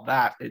 it's not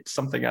that, it's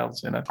something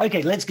else,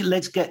 Okay, let's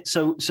get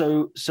so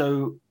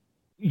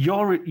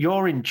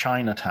you're in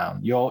Chinatown.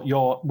 You're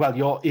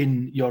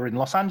in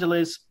Los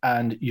Angeles,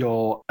 and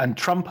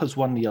Trump has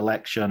won the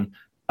election,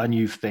 and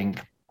you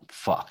think,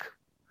 fuck.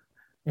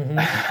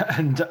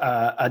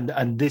 Mm-hmm.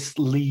 and this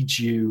leads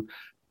you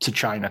to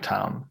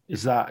Chinatown.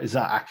 Is that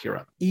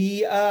accurate?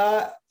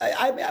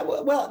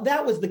 Well,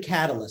 that was the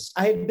catalyst.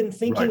 I had been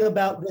thinking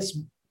about this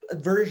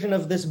version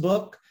of this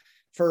book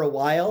for a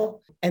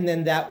while, and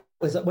then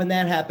when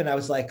that happened, I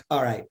was like,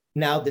 all right,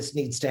 now this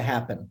needs to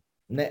happen.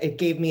 It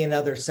gave me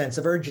another sense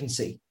of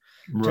urgency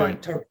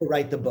to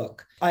write the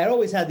book. I had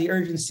always had the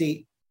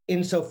urgency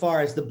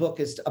insofar as the book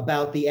is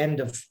about the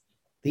end of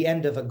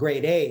a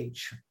great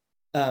age.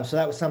 So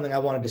that was something I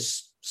wanted to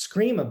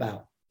scream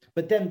about.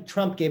 But then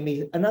Trump gave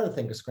me another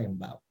thing to scream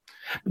about.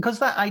 Because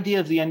that idea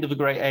of the end of a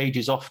great age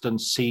is often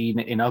seen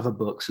in other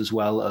books as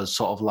well as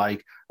sort of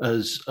like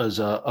as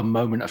a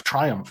moment of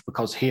triumph,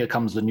 because here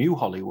comes the new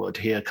Hollywood,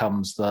 here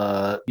comes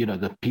the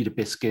Peter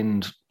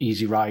Biskind,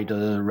 Easy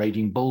Rider,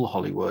 Raging Bull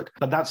Hollywood.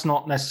 But that's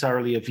not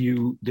necessarily a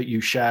view that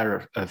you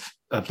share of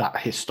that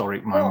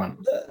historic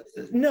moment.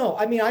 No,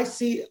 I mean, I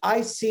see,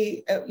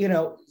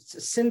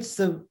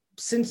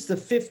 since the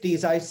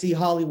 50s, I see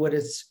Hollywood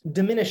as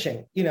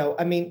diminishing,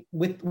 I mean,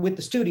 with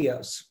the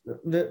studios,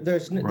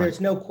 there's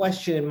no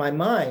question in my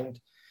mind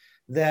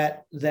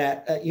that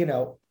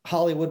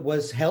Hollywood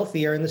was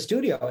healthier in the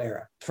studio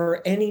era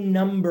for any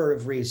number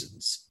of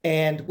reasons.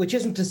 And which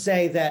isn't to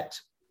say that,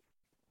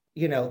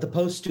 the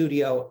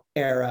post-studio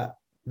era,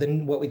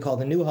 what we call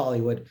the new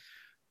Hollywood,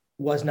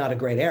 was not a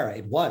great era.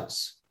 It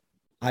was.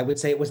 I would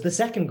say it was the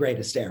second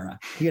greatest era,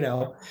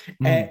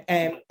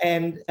 and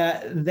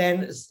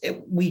then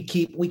we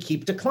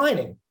keep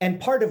declining. And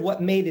part of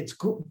what made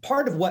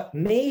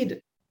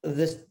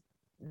this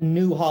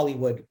new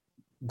Hollywood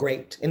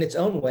great in its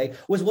own way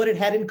was what it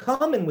had in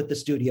common with the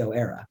studio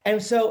era.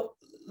 And so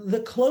the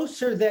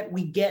closer that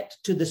we get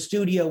to the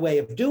studio way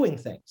of doing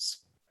things,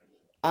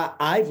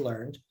 I've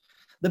learned,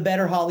 the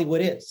better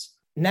Hollywood is.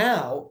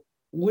 Now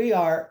we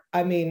are,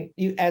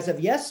 as of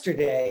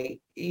yesterday,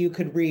 you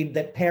could read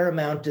that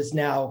Paramount is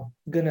now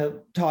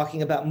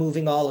talking about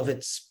moving all of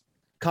its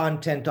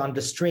content onto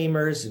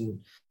streamers,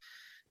 and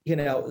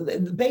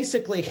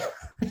basically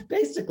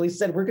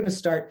said we're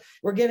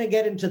going to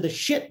get into the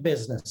shit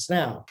business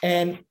now.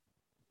 And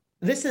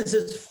this is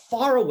as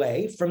far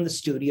away from the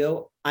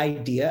studio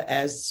idea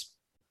as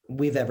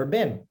we've ever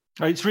been.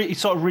 It's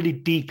sort of really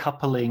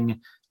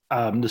decoupling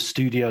the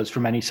studios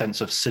from any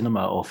sense of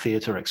cinema or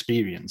theater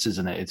experience,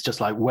 isn't it? It's just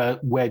like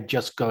we're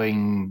just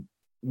going,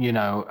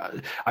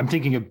 I'm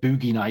thinking of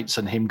Boogie Nights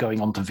and him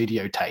going onto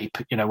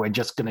videotape. We're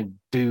just going to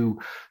do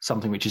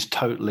something which is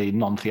totally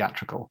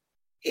non-theatrical.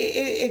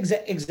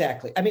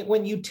 Exactly. I mean,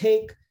 when you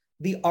take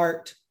the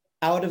art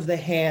out of the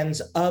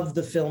hands of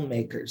the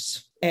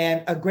filmmakers,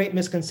 and a great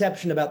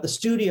misconception about the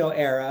studio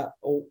era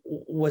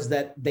was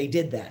that they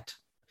did that.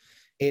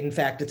 In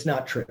fact, it's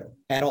not true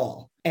at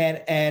all.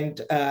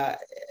 And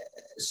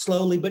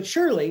slowly but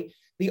surely,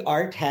 the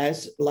art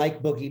has,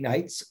 like Boogie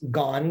Nights,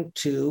 gone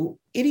to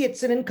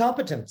idiots and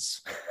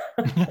incompetents.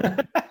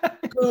 And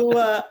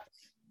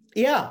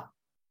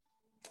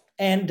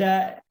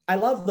I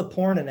love the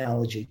porn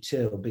analogy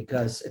too,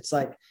 because it's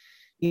like,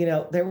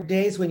 there were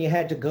days when you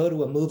had to go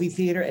to a movie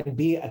theater and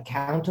be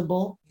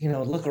accountable,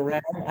 look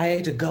around. I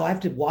have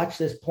to watch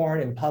this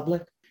porn in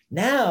public.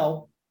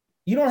 Now,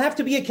 you don't have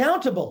to be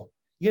accountable,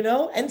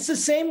 and it's the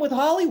same with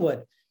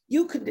Hollywood.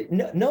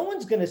 No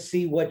one's going to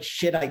see what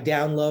shit I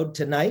download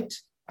tonight.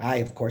 I,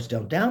 of course,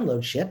 don't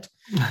download shit,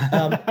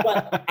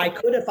 but I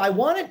could if I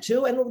wanted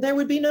to, and there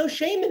would be no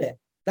shame in it.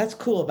 That's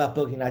cool about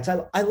Boogie Nights.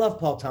 I love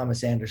Paul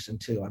Thomas Anderson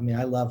too. I mean,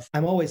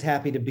 I'm always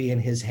happy to be in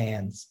his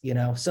hands, you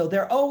know? So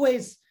there are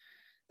always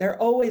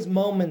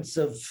moments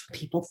of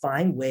people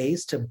find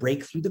ways to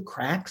break through the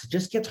cracks. It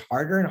just gets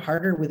harder and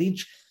harder with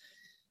each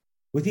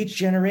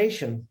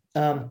generation.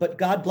 But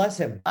God bless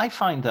him. I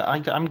find that I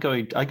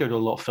go to a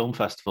lot of film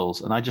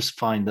festivals, and I just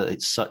find that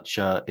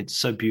it's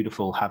so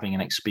beautiful having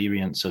an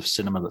experience of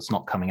cinema that's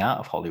not coming out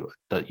of Hollywood.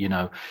 That, you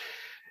know,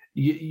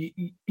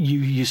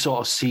 you sort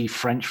of see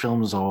French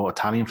films or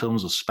Italian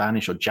films or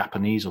Spanish or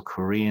Japanese or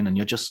Korean, and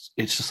it's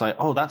just like,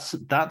 oh, that's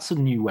a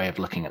new way of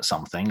looking at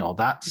something, or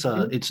that's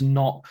it's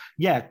not.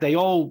 Yeah, they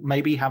all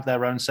maybe have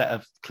their own set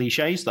of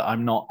cliches that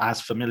I'm not as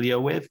familiar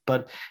with,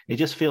 but it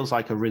just feels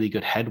like a really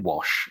good head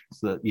wash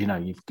that, you know,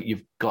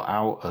 you've got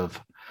out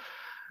of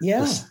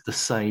the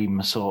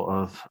same sort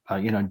of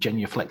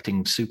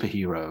genuflecting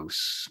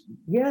superheroes.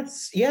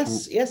 Yes,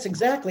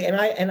 exactly.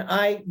 And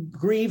I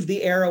grieve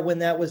the era when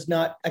that was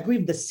not. I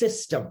grieve the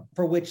system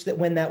for which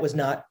when that was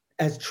not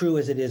as true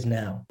as it is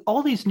now.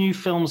 All these new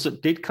films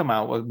that did come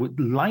out,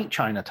 like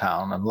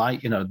Chinatown, and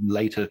like, you know,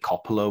 later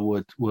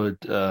Coppola would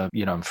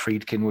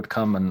Friedkin would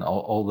come, and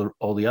all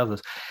the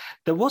others.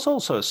 There was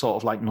also a sort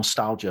of like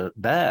nostalgia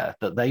there,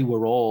 that they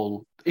were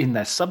all in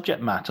their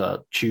subject matter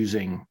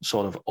choosing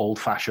sort of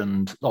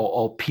old-fashioned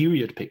or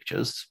period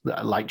pictures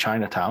like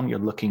Chinatown. You're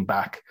looking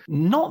back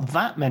not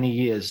that many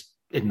years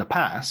in the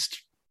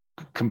past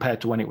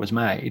compared to when it was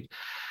made.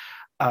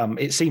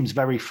 It seems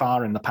very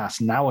far in the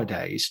past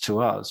nowadays to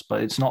us,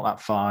 but it's not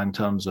that far in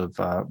terms of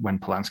when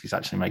Polanski's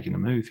actually making the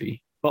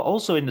movie. But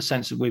also in the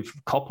sense that with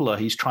Coppola,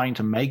 he's trying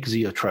to make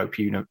Zoetrope,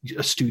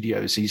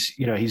 studios.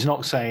 He's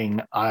not saying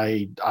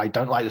I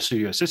don't like the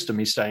studio system.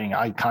 He's saying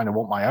I kind of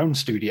want my own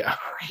studio.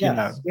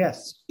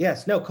 Yes.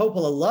 No,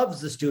 Coppola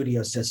loves the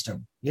studio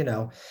system,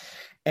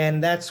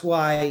 and that's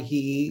why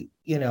he,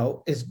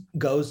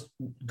 goes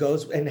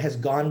and has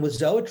gone with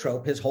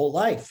Zoetrope his whole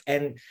life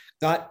and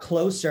got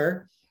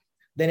closer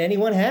than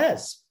anyone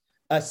has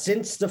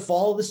since the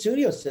fall of the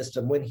studio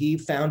system, when he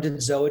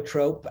founded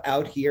Zoetrope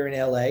out here in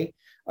LA.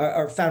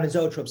 Or founded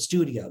Zoetrope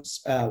Studios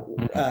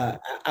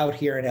out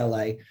here in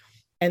LA.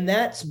 And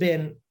that's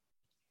been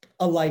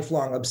a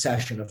lifelong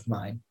obsession of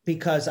mine,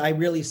 because I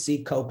really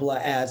see Coppola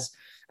as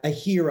a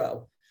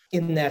hero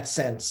in that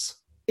sense.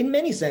 In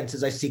many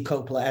senses, I see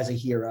Coppola as a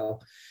hero.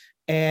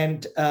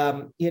 And,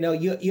 there's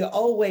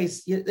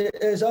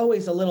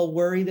always a little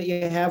worry that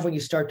you have when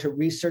you start to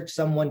research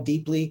someone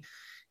deeply.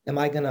 Am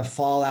I going to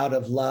fall out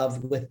of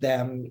love with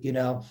them?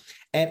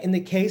 And in the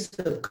case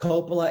of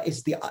Coppola,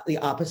 it's the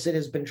opposite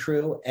has been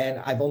true. And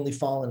I've only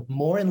fallen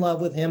more in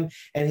love with him.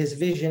 And his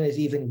vision is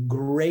even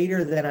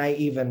greater than I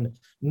even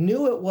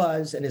knew it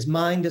was. And his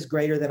mind is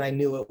greater than I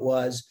knew it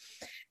was.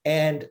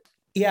 And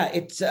yeah,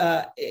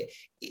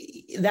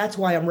 that's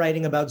why I'm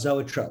writing about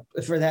Zoetrope,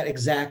 for that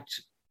exact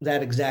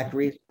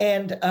reason.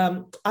 And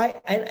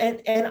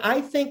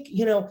I think,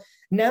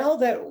 now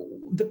that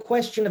the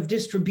question of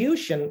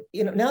distribution,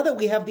 now that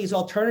we have these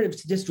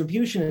alternatives to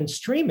distribution and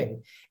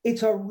streaming,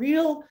 it's a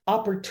real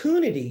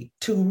opportunity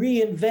to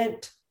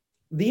reinvent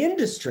the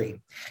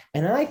industry.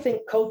 And I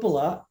think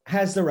Coppola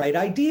has the right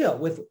idea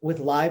with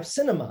live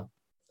cinema.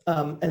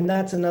 And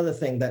that's another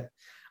thing that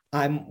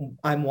I'm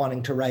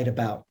wanting to write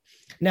about.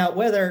 Now,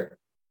 whether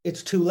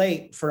it's too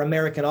late for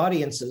American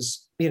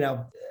audiences,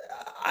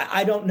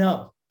 I don't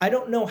know. I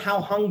don't know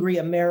how hungry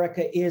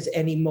America is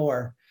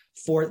anymore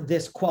for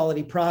this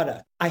quality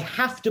product. I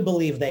have to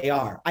believe they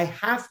are. I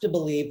have to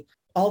believe,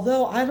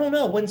 although I don't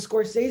know, when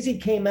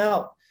Scorsese came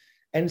out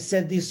and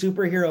said these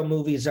superhero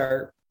movies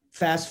are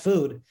fast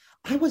food,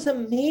 I was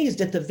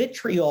amazed at the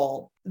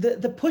vitriol,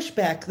 the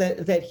pushback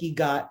that he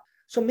got.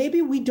 So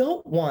maybe we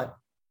don't want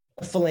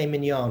a filet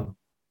mignon.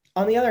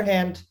 On the other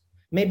hand,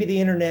 maybe the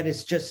internet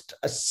is just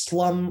a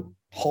slum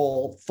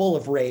hole full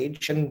of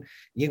rage, and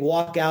you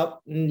walk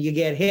out and you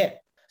get hit.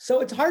 So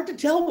it's hard to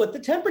tell what the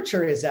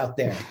temperature is out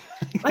there.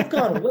 I've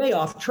gone way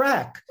off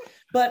track,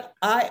 but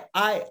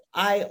I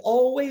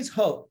always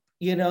hope,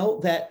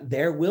 that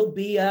there will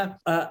be a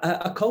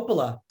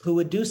Coppola who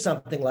would do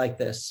something like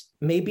this.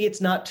 Maybe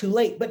it's not too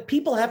late, but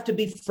people have to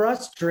be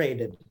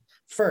frustrated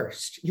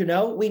first.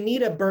 We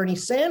need a Bernie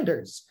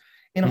Sanders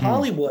in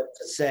Hollywood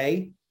to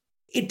say,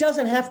 it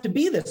doesn't have to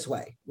be this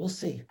way. We'll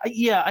see.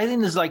 Yeah, I think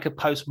there's like a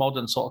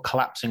postmodern sort of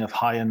collapsing of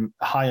high and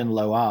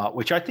low art,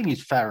 which I think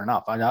is fair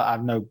enough. I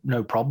have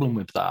no problem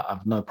with that. I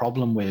have no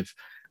problem with,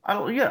 I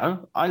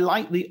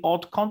like the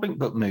odd comic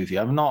book movie.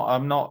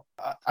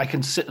 I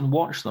can sit and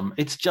watch them.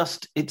 It's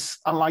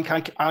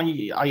like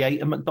I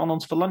ate at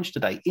McDonald's for lunch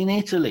today in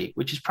Italy,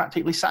 which is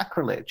practically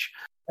sacrilege.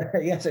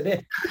 Yes, it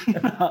is.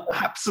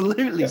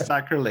 Absolutely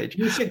sacrilege.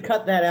 You should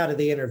cut that out of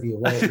the interview.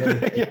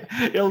 Right?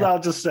 I'll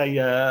just say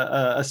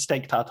a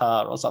steak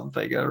tartare or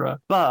something.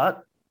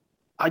 But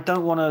I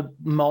don't want to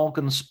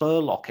Morgan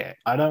Spurlock it.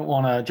 I don't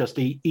want to just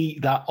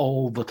eat that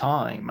all the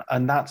time.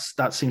 And that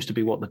seems to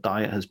be what the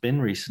diet has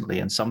been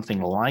recently. And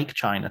something like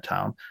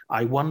Chinatown,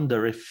 I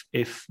wonder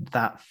if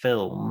that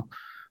film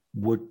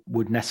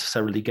would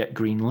necessarily get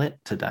greenlit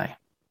today.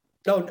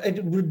 No,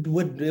 it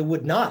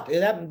would not.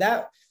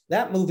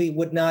 That movie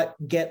would not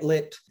get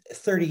lit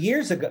 30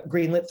 years ago,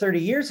 greenlit 30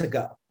 years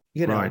ago.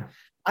 You know, Right.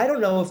 I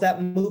don't know if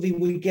that movie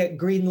would get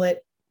greenlit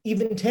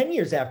even 10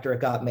 years after it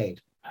got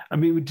made. I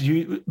mean, do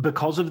you,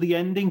 because of the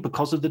ending,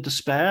 because of the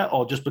despair,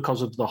 or just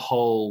because of the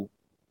whole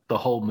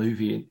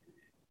movie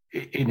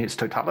in its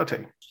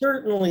totality?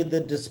 Certainly the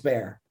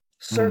despair.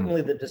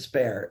 Certainly the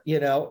despair,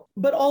 you know,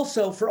 but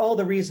also for all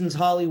the reasons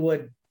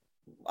Hollywood,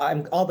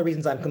 all the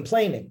reasons I'm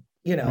complaining,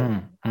 you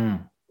know,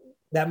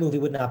 that movie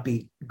would not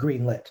be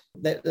greenlit.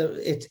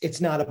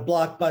 It's not a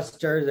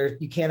blockbuster.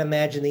 You can't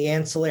imagine the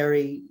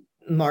ancillary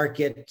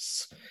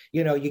markets.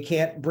 You know, you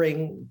can't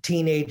bring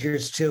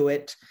teenagers to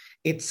it.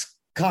 It's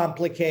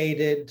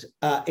complicated.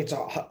 It's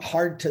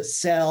hard to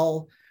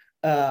sell.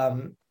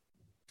 You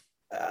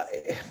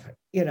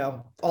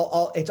know,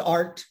 it's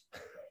art.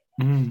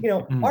 You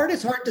know, art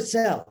is hard to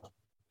sell.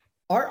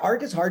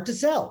 Art is hard to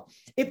sell.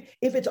 If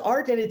it's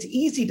art and it's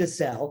easy to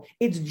sell,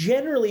 it's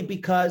generally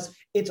because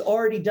it's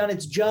already done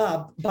its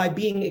job by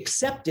being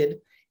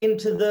accepted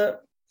into the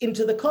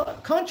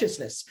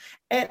consciousness.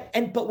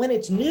 But when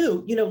it's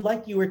new, you know,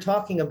 like you were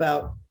talking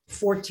about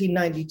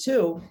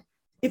 1492,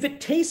 if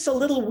it tastes a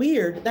little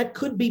weird, that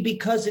could be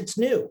because it's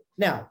new.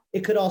 Now,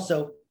 it could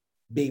also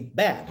be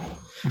bad,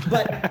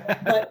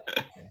 but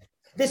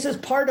this is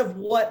part of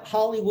what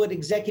Hollywood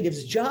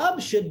executives'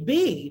 job should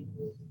be,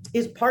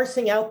 is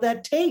parsing out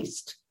that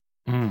taste.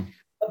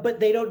 But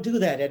they don't do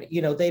that.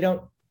 You know, they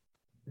don't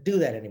do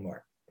that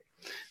anymore.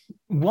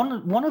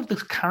 One of the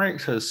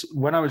characters,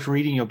 when I was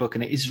reading your book,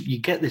 and it is, you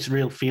get this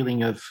real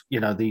feeling of, you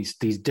know, these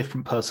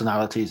different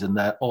personalities, and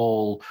they're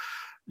all,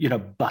 you know,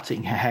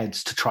 butting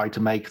heads to try to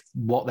make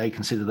what they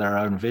consider their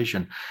own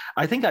vision.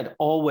 I think I'd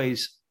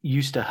always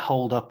used to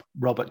hold up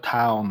Robert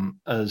Towne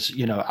as,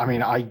 you know, I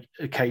mean, I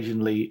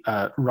occasionally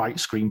write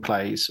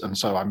screenplays, and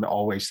so I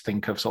always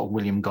think of sort of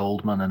William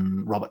Goldman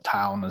and Robert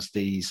Towne as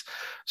these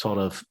sort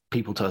of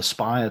people to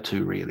aspire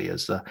to, really,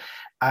 as the,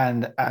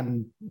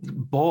 and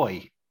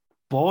boy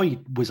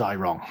was I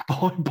wrong.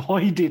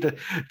 Boy did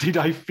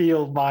I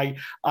feel my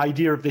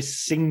idea of this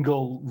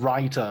single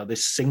writer,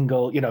 this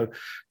single, you know,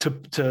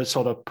 to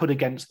sort of put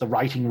against the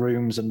writing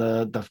rooms and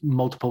the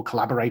multiple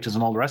collaborators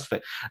and all the rest of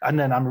it. And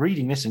then I'm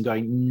reading this and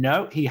going,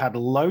 no, he had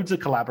loads of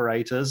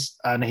collaborators,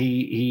 and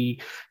he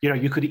you know,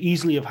 you could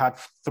easily have had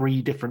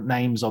 3 different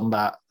names on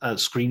that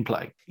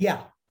screenplay.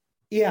 Yeah.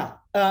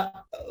 I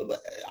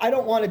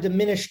don't want to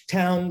diminish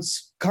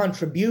Towne's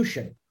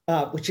contribution,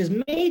 which is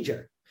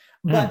major.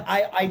 But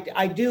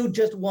I do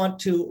just want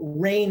to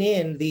rein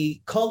in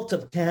the cult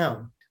of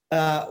Towne,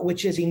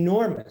 which is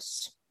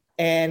enormous,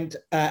 and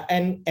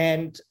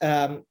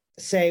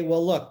say,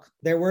 well, look,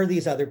 there were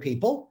these other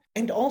people,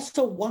 and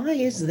also, why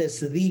is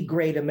this the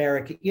great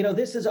American? You know,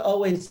 this is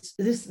always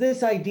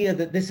this idea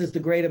that this is the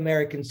great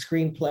American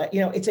screenplay.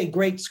 You know, it's a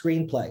great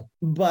screenplay,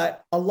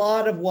 but a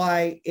lot of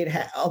why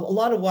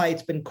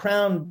it's been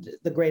crowned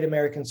the great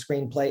American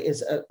screenplay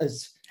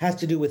has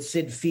to do with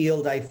Sid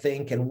Field, I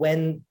think, and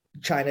when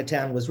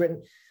Chinatown was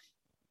written.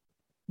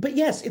 But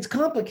yes, it's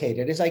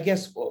complicated, is I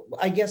guess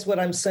what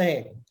I'm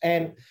saying.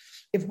 And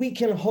if we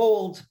can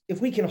hold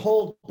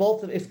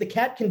both, if the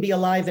cat can be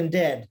alive and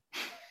dead,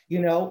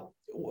 you know,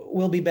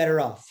 we'll be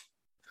better off.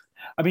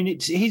 I mean,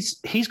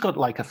 he's got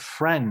like a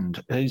friend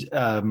who's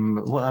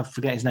I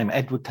forget his name,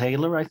 Edward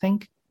Taylor, I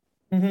think,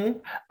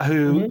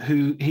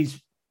 who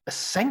he's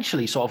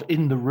essentially sort of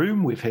in the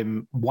room with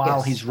him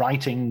while he's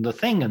writing the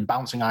thing and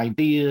bouncing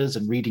ideas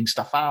and reading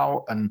stuff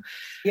out. And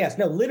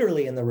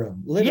literally in the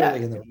room,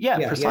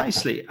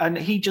 precisely. And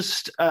he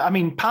just, I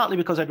mean, partly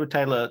because Edward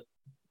Taylor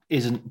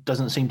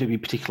doesn't seem to be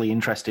particularly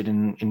interested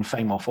in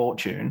fame or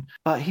fortune,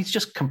 but he's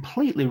just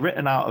completely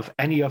written out of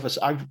any of us.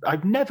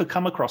 I've never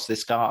come across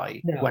this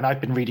guy when I've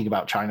been reading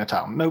about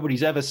Chinatown.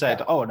 Nobody's ever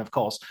said, oh, and of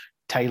course,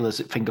 Taylor's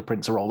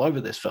fingerprints are all over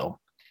this film.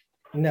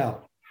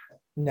 No.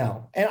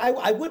 And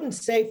I wouldn't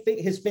say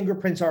his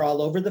fingerprints are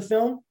all over the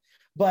film,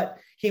 but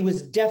he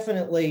was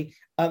definitely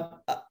a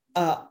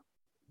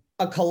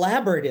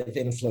collaborative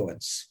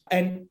influence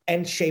and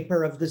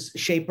shaper of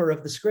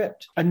the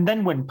script. And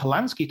then when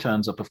Polanski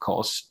turns up, of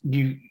course,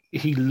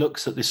 he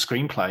looks at this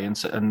screenplay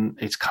and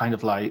it's kind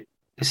of like,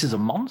 this is a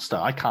monster.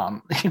 I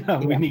can't, you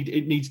know,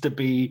 it needs to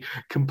be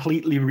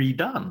completely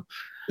redone.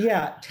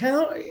 Yeah,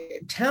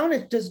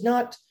 Towne does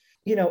not.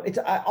 You know, it's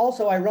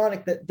also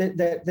ironic that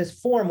this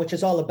form, which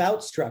is all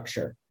about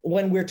structure,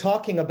 when we're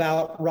talking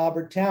about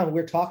Robert Towne,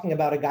 we're talking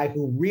about a guy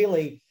who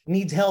really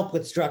needs help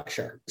with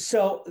structure.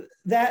 So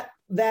that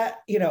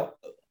you know,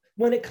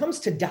 when it comes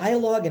to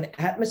dialogue and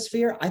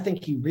atmosphere, I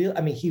think he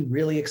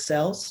really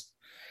excels.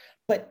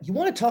 But you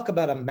want to talk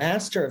about a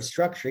master of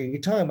structure,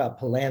 you're talking about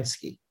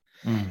Polanski.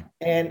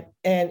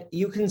 And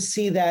you can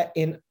see that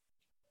in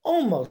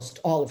almost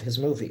all of his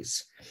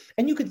movies.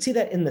 And you can see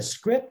that in the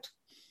script.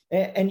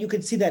 And you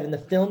can see that in the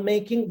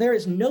filmmaking. There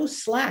is no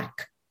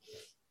slack.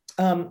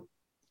 Towne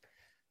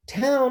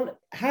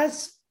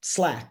has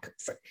slack.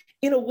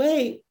 In a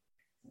way,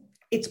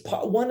 it's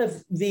one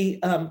of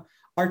the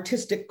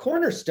artistic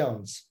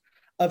cornerstones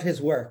of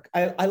his work.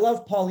 I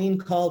love Pauline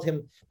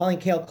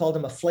Kael called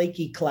him a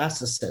flaky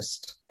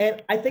classicist.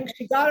 And I think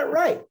she got it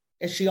right,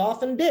 as she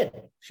often did.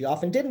 She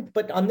often didn't,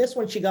 but on this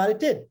one, she got it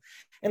did.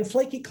 And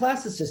flaky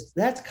classicist,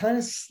 that's kind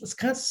of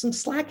some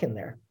slack in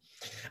there.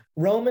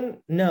 Roman,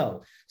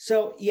 no.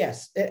 So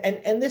yes,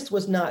 and this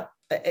was not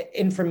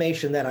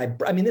information that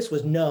I mean, this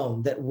was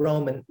known that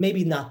Roman,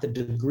 maybe not the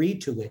degree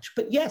to which,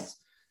 but yes,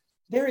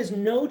 there is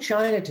no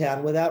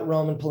Chinatown without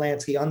Roman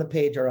Polanski on the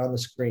page or on the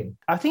screen.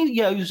 I think,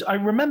 I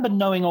remember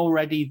knowing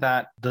already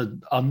that the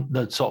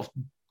sort of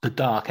the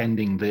dark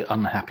ending, the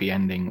unhappy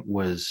ending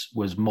was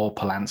more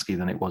Polanski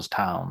than it was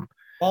Town.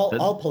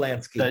 All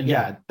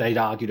Polanski. They'd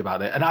argued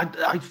about it. And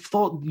I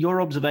thought your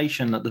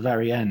observation at the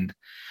very end,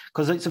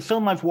 because it's a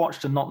film I've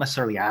watched and not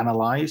necessarily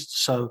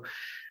analyzed.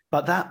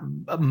 But that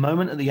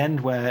moment at the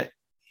end where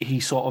he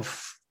sort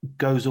of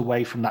goes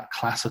away from that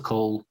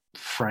classical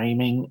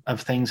framing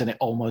of things and it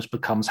almost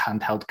becomes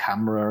handheld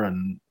camera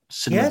and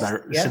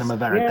cinema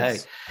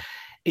verite.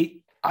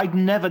 I'd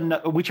never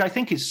know, which I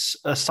think is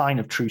a sign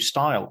of true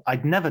style.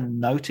 I'd never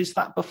noticed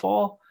that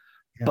before,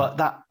 but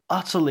that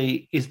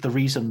utterly is the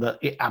reason that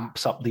it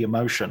amps up the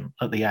emotion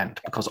at the end,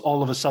 because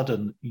all of a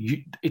sudden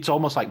it's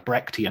almost like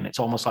Brechtian. It's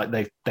almost like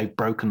they've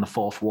broken the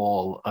fourth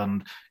wall,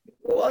 and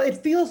well, it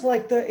feels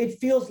like the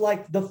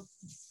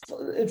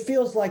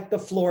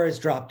floor has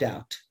dropped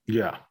out.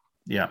 Yeah,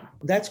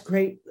 that's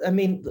great. I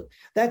mean,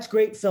 that's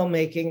great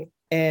filmmaking,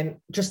 and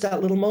just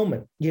that little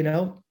moment,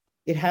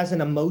 it has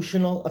an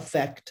emotional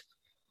effect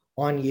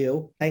on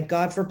you. Thank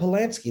God for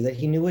Polanski that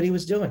he knew what he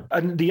was doing.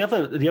 And the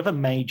other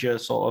major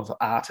sort of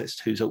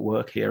artist who's at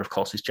work here, of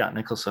course, is Jack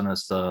Nicholson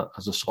as a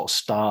sort of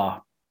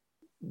star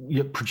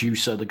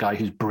producer, the guy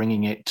who's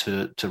bringing it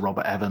to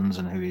Robert Evans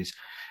and who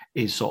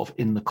is sort of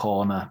in the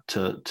corner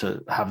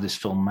to have this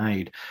film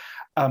made.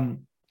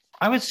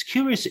 I was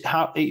curious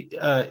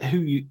who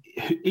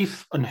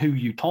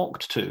you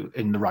talked to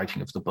in the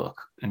writing of the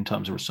book in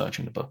terms of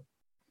researching the book.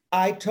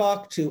 I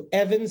talked to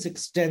Evans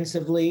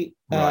extensively.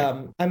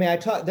 Right. I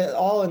talked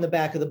all in the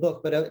back of the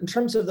book, but in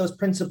terms of those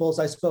principles,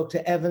 I spoke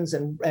to Evans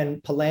and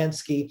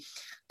Polanski.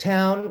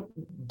 Town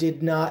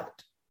did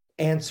not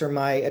answer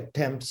my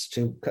attempts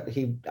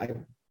I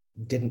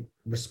didn't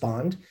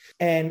respond.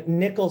 And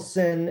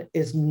Nicholson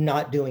is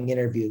not doing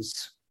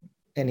interviews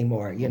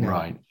anymore.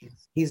 Right.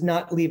 He's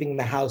not leaving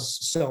the house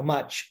so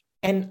much.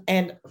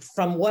 And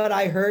from what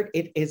I heard,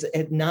 it is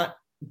not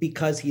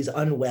because he's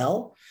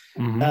unwell.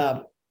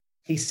 Mm-hmm.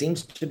 He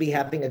seems to be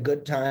having a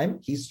good time.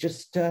 He's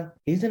just, I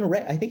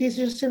think he's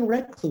just in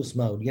recluse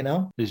mode,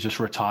 He's just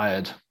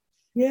retired.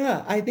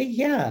 Yeah, I think,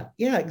 yeah,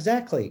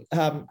 exactly.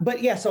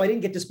 But yeah, so I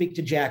didn't get to speak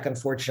to Jack,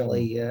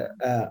 unfortunately,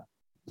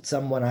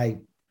 someone I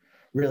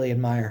really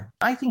admire.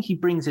 I think he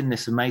brings in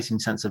this amazing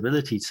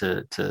sensibility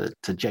to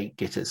Jake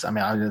Gittes. I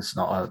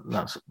mean,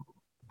 that's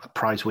a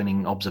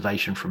prize-winning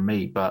observation from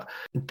me, but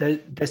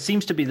there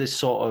seems to be this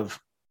sort of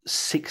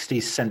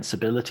 60s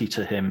sensibility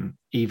to him,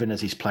 even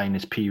as he's playing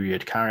this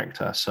period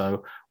character.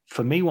 So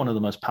for me, one of the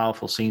most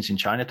powerful scenes in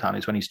Chinatown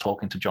is when he's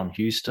talking to John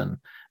Huston,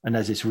 and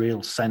there's this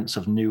real sense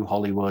of new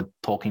Hollywood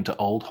talking to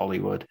old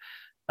Hollywood,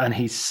 and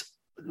he's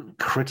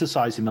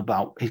criticizing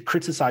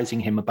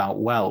him about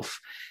wealth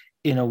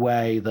in a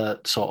way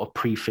that sort of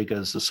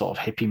prefigures the sort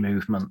of hippie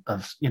movement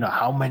of,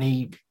 how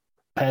many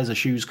pairs of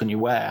shoes can you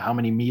wear? How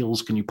many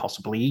meals can you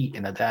possibly eat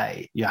in a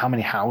day? How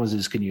many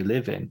houses can you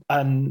live in?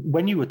 And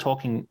when you were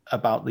talking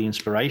about the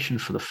inspiration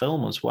for the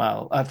film as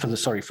well, for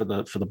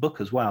the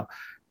book as well,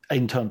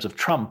 in terms of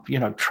Trump,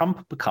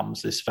 Trump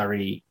becomes this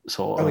very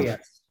sort of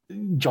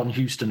John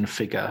Huston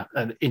figure,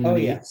 and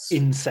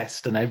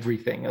incest and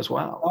everything as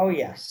well. Oh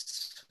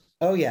yes.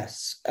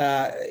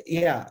 A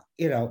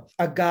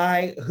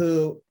guy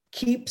who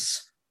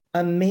keeps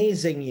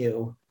amazing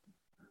you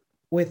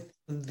with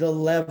the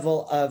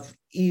level of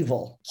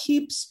evil,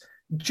 keeps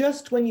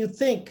just when you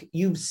think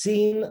you've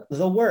seen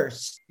the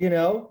worst,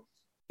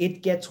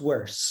 it gets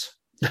worse.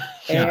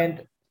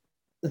 And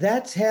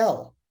that's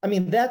hell. I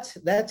mean,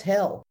 that's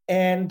hell.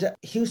 And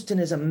Huston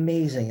is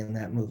amazing in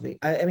that movie.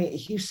 I mean,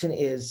 he's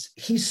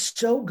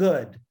so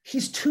good.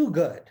 He's too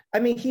good. I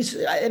mean,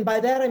 and by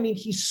that, I mean,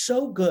 he's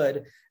so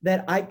good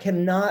that I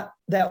cannot,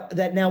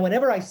 that now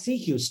whenever I see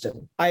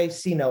Huston, I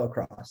see Noah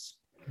Cross.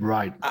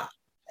 Right.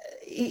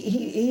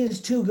 He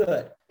is too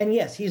good. And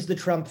yes, he's the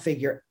Trump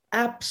figure.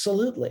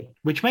 Absolutely.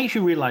 Which makes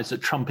you realize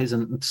that Trump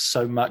isn't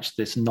so much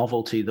this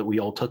novelty that we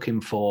all took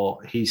him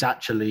for. He's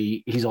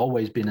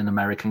always been in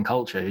American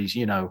culture.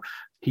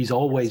 He's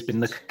always been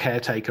the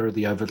caretaker of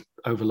the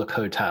Overlook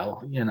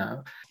Hotel,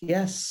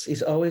 Yes,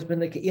 he's always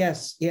been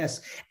yes.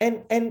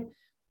 And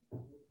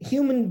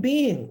human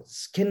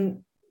beings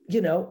can,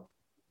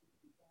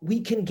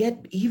 we can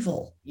get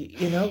evil,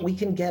 we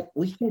can get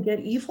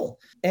evil.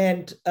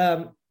 And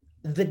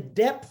the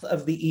depth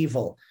of the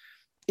evil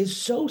is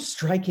so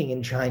striking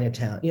in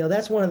Chinatown.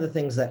 That's one of the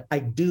things that I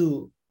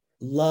do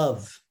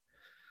love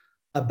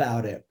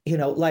about it.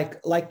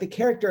 Like the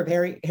character of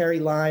Harry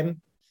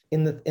Lime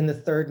in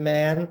the Third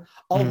Man,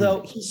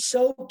 although he's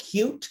so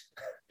cute,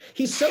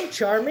 he's so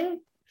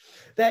charming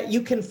that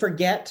you can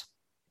forget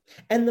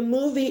And the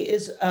movie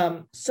is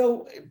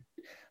so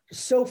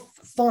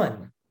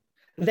fun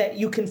that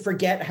you can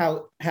forget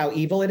how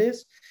evil it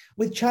is.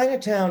 With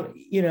Chinatown,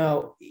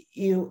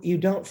 you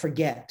don't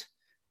forget.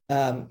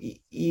 That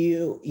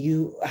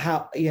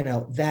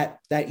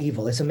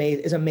evil is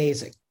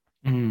amazing.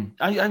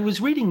 I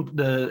was reading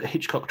the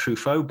Hitchcock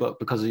Truffaut book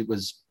because it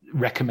was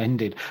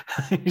recommended.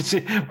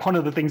 One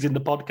of the things in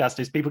the podcast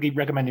is people keep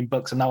recommending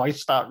books, and now I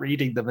start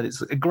reading them, and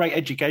it's a great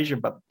education,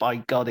 but by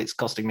God, it's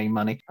costing me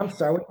money. I'm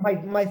sorry,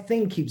 my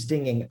thing keeps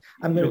dinging.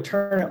 I'm going to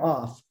turn it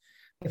off.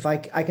 If I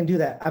can do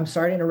that. I'm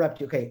sorry to interrupt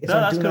you. Okay, it's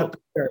no, that's cool.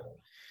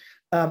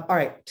 All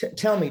right,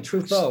 tell me,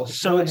 Truffaut.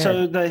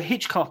 So the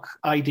Hitchcock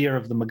idea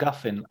of the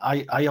MacGuffin,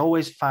 I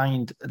always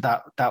find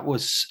that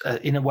was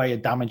in a way a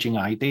damaging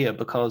idea,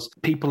 because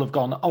people have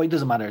gone, oh, it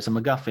doesn't matter, it's a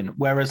MacGuffin.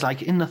 Whereas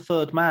like in The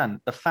Third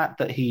Man, the fact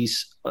that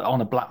he's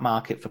on a black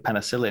market for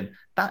penicillin,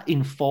 that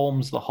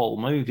informs the whole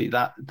movie.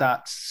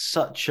 That's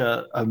such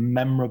a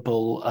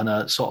memorable and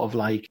a sort of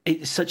like,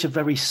 it's such a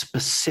very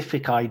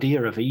specific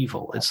idea of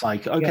evil. It's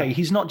like, okay,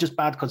 he's not just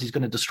bad because he's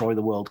going to destroy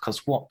the world,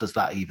 because what does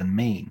that even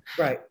mean?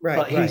 Right.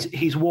 But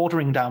he's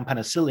watering down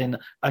penicillin,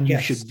 and you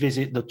should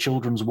visit the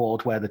children's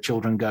ward where the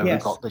children go who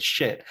got the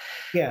shit.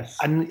 Yes.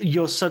 And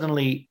you're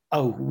suddenly,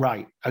 oh,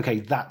 right, okay,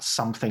 that's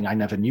something I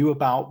never knew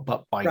about,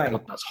 but by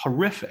God, that's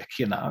horrific,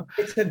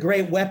 It's a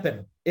great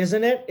weapon,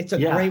 isn't it? It's a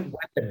great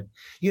weapon.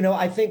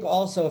 I think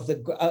also of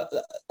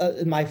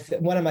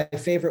one of my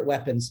favorite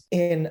weapons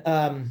in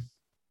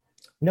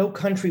No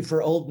Country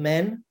for Old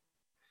Men.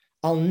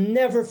 I'll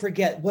never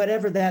forget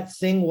whatever that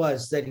thing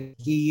was that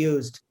he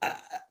used.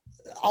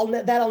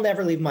 That'll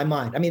never leave my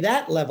mind. I mean,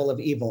 that level of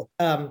evil.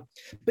 But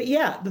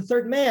yeah, The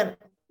Third Man,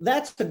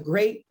 that's a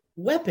great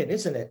weapon,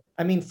 isn't it?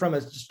 I mean, from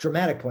a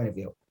dramatic point of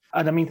view.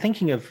 And I mean,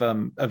 thinking of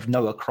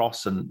Noah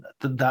Cross and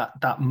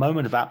that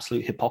moment of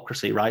absolute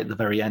hypocrisy right at the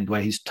very end,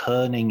 where he's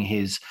turning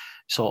his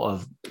sort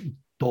of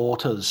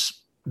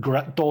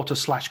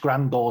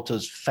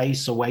daughter/granddaughter's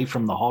face away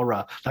from the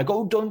horror, like,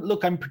 oh, don't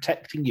look, I'm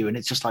protecting you. And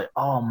it's just like,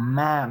 oh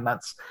man,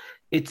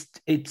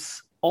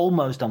 it's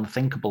almost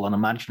unthinkable,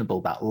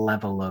 unimaginable, that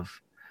level of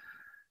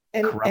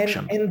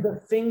corruption. And the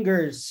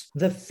fingers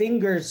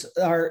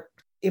are,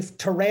 if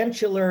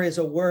tarantular is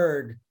a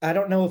word, I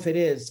don't know if it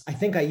is. I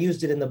think I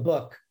used it in the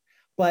book,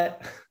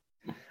 but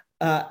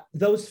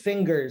those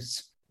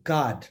fingers,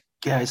 God.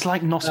 Yeah, it's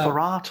like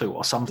Nosferatu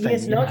or something.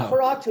 Yes,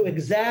 Nosferatu,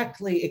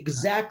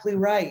 exactly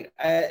right.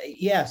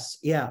 Yes,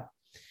 yeah.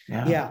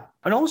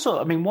 And also,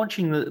 I mean,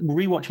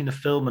 rewatching the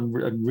film and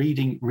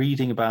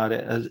reading about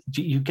it,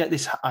 you get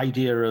this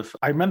idea of.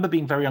 I remember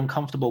being very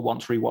uncomfortable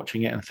once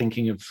rewatching it and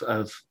thinking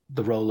of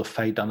the role of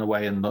Faye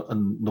Dunaway and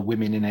the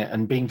women in it,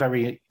 and being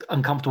very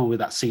uncomfortable with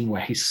that scene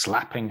where he's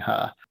slapping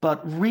her.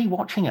 But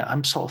rewatching it,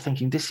 I'm sort of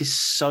thinking this is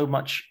so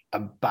much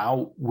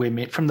about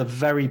women from the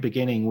very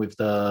beginning, with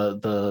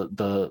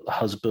the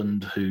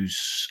husband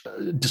who's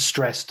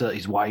distressed that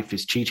his wife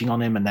is cheating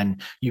on him, and then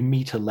you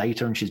meet her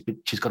later and she's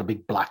got a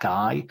big black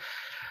eye.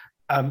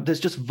 There's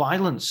just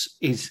violence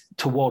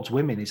towards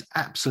women is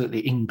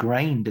absolutely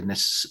ingrained in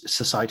this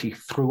society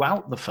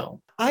throughout the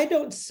film. I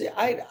don't see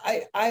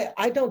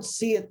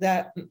it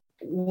that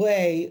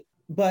way,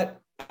 but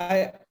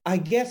I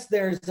guess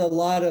there's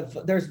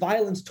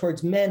violence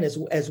towards men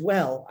as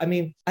well. I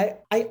mean,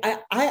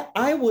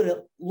 I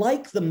would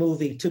like the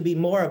movie to be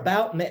more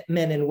about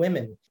men and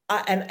women.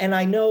 And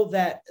I know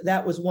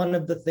that was one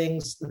of the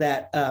things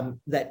that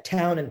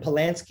Town and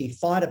Polanski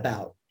fought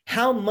about,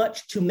 how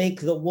much to make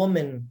the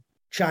woman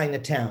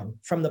Chinatown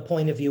from the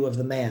point of view of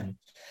the man.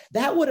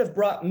 That would have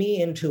brought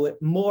me into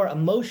it more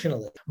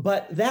emotionally.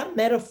 But that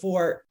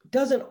metaphor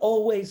doesn't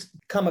always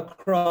come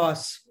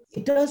across.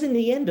 It does in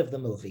the end of the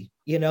movie,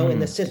 in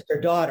the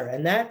sister-daughter.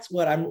 And that's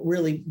what I'm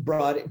really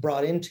brought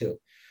into.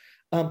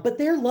 But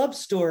their love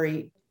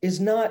story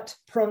is not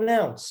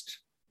pronounced.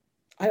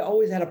 I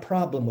always had a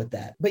problem with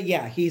that. But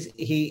yeah,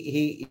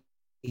 he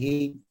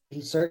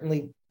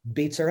certainly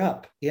beats her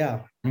up. Yeah.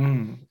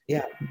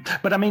 Yeah.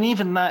 But I mean,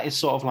 even that is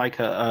sort of like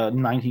a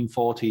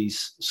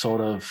 1940s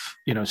sort of,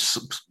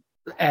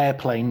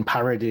 airplane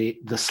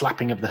parody, the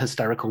slapping of the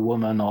hysterical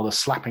woman or the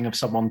slapping of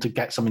someone to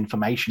get some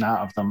information out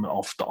of them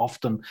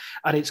often.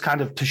 And it's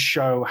kind of to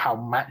show how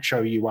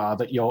macho you are,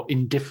 that you're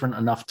indifferent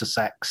enough to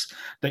sex,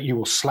 that you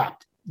will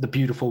slap the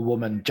beautiful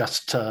woman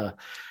just to,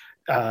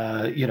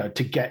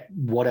 to get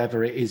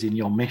whatever it is in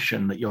your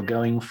mission that you're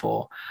going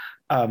for.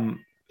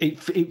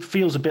 It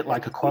feels a bit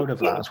like a quote of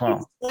that as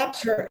well. He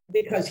slaps her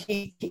because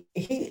he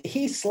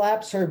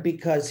slaps her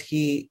because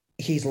he's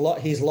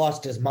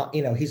lost his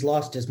mind. He's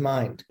lost his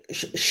mind.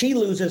 She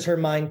loses her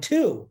mind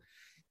too,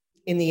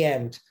 in the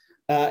end.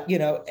 Everyone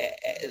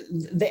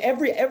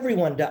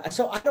does.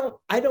 So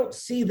I don't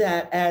see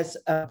that as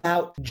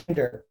about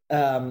gender.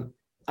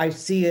 I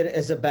see it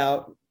as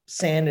about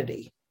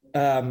sanity.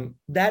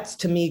 That's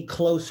to me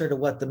closer to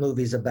what the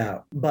movie's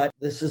about. But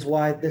this is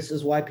why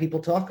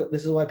people talk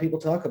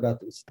about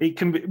this. We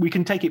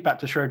can take it back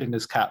to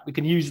Schrodinger's cat. We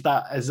can use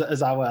that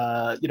as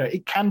our,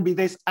 it can be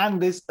this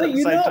and this at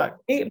the same time.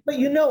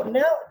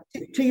 Now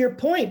to your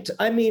point,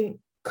 I mean,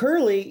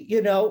 Curly,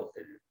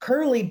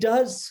 Curly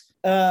does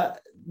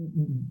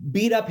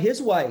beat up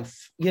his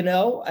wife.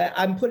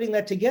 I'm putting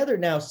that together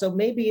now. So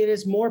maybe it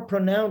is more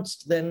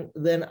pronounced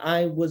than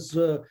I was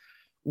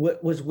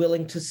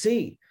willing to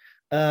see.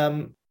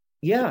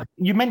 Yeah.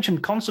 You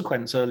mentioned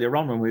Consequence earlier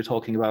on when we were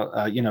talking about,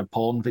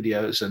 porn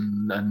videos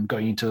and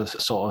going into a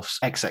sort of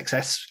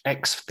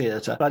XXX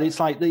theater. But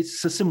it's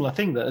a similar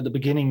thing that at the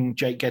beginning,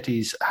 Jake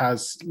Geddes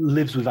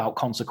lives without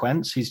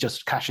consequence. He's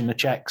just cashing the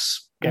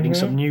checks, getting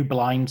some new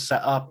blinds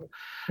set up.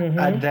 Mm-hmm.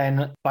 And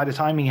then by the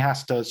time he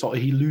has to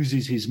he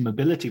loses his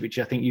mobility, which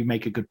I think you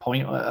make a good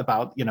point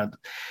about, you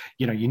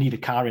need a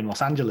car in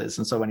Los Angeles.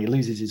 And so when he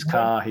loses his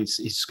car,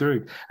 he's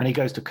screwed. And he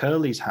goes to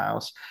Curly's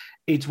house.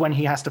 It's when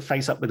he has to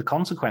face up with the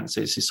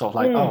consequences. He's sort of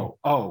like,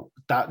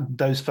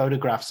 those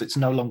photographs, it's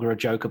no longer a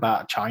joke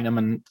about a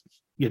Chinaman,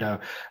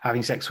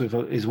 having sex with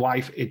his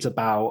wife. It's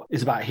about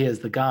here's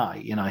the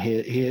guy,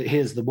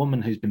 here's the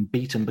woman who's been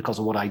beaten because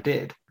of what I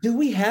did. Do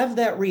we have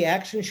that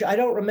reaction shot? I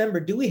don't remember.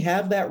 Do we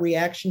have that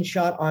reaction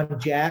shot on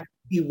Jack?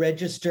 He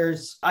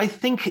registers. I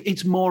think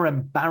it's more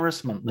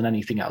embarrassment than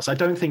anything else. I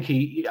don't think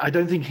he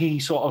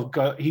it's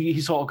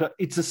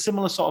a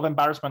similar sort of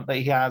embarrassment that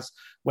he has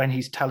when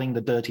he's telling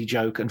the dirty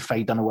joke and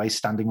Faye Dunaway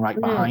standing right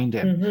behind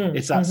him. Mm-hmm,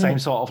 it's that same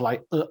sort of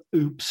like,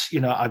 oops,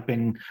 I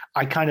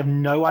kind of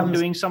know I'm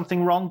doing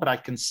something wrong, but I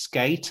can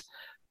skate,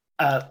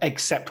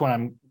 except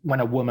when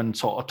a woman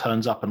sort of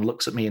turns up and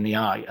looks at me in the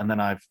eye, and then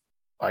I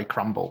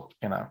crumble,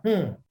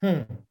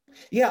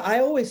 Yeah,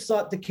 I always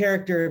thought the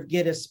character of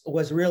Gittes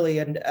was really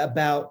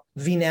about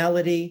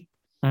venality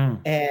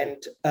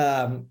and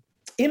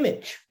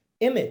image.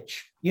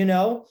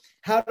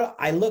 How do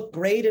I look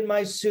great in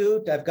my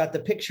suit? I've got the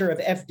picture of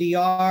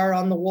FDR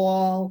on the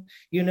wall.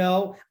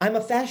 I'm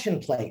a fashion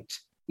plate.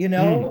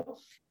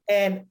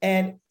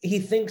 And he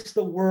thinks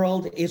the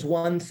world is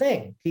one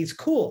thing. He's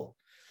cool,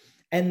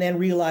 and then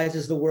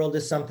realizes the world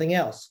is something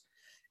else.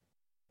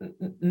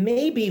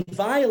 Maybe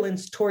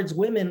violence towards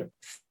women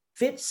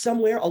fits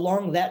somewhere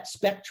along that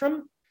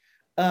spectrum.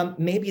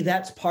 Maybe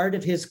that's part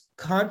of his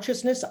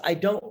consciousness.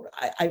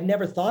 I've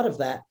never thought of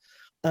that.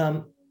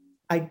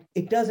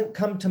 It doesn't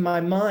come to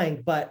my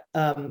mind, but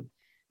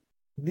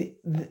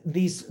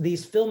these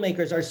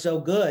filmmakers are so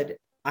good.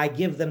 I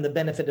give them the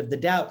benefit of the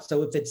doubt.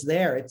 So if it's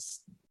there,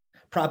 it's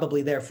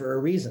probably there for a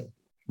reason.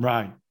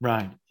 Right.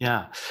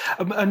 Yeah.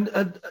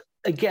 And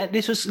again,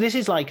 this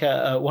is like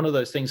one of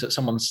those things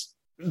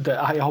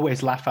that I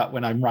always laugh at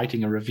when I'm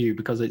writing a review,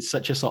 because it's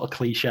such a sort of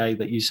cliche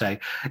that you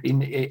say,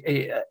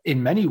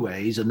 in many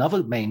ways,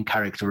 another main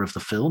character of the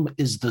film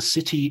is the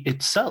city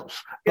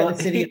itself. Yeah, the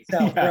city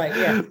itself, yeah.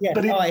 Right, yeah.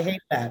 But I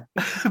hate that.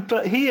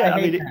 But here,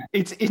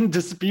 it's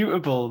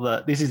indisputable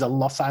that this is a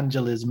Los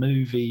Angeles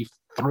movie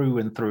through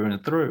and through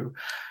and through.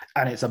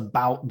 And it's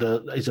about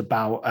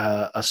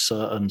a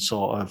certain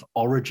sort of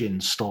origin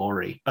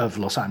story of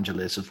Los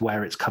Angeles, of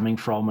where it's coming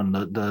from, and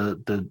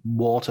the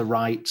water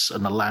rights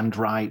and the land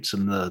rights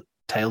and the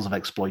tales of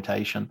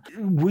exploitation.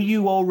 Were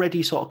you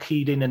already sort of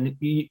keyed in, and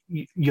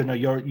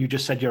you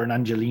just said you're an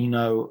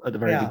Angelino at the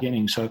very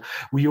beginning, so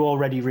were you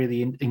already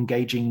really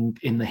engaging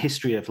in the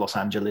history of Los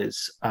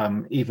Angeles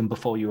even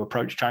before you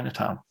approached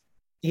Chinatown?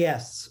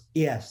 Yes,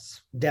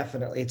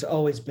 definitely. It's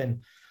always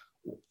been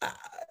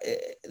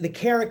the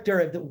character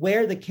of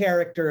where the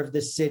character of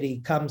the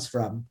city comes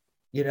from,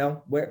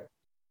 where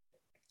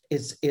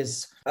is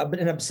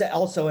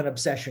also an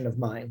obsession of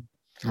mine.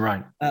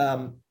 Right.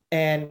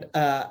 And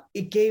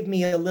it gave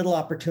me a little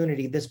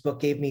opportunity. This book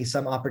gave me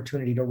some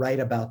opportunity to write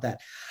about that.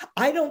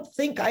 I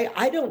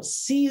don't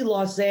see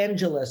Los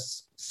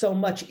Angeles so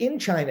much in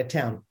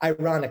Chinatown,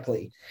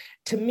 ironically.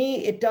 To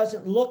me, it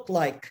doesn't look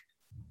like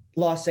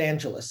Los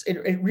Angeles.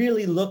 It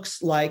really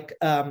looks like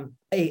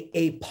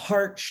a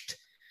parched,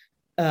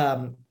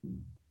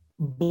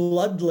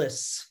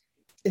 bloodless.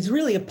 It's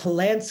really a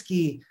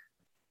Polanski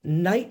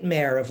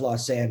nightmare of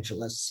Los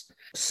Angeles.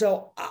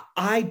 So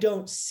I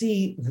don't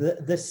see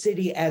the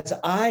city as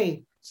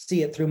I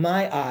see it through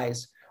my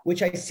eyes,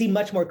 which I see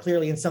much more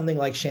clearly in something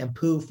like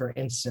Shampoo, for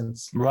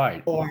instance,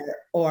 right? Or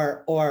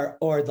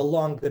The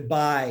Long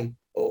Goodbye.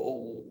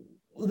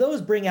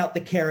 Those bring out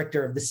the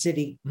character of the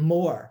city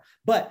more.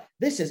 But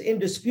this is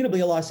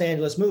indisputably a Los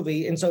Angeles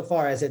movie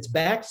insofar as its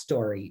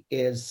backstory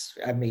is,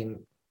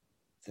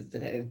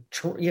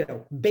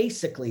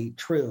 basically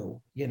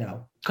true,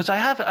 Because I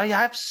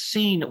have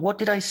seen, what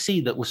did I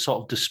see that was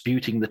sort of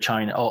disputing the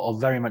China, or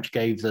very much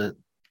gave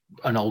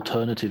an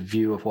alternative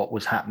view of what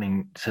was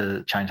happening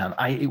to Chinatown?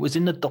 It was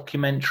in the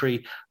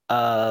documentary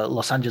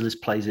Los Angeles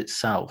Plays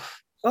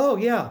Itself. Oh,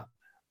 yeah.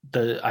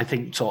 I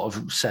think sort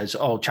of says,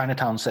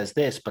 Chinatown says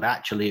this, but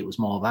actually it was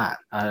more that.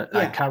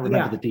 I can't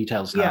remember the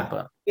details now,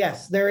 but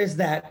yes, there is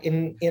that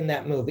in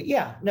that movie.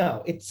 Yeah,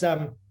 no, it's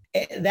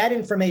that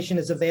information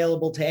is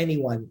available to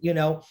anyone.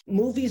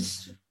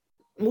 Movies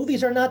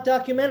movies are not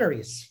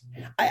documentaries.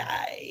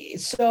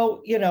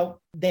 So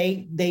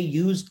they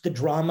used the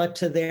drama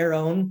to their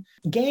own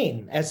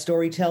gain, as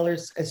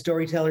storytellers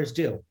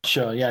do.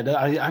 Sure, yeah.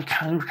 I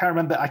can't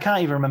remember. I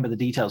can't even remember the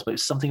details, but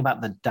it's something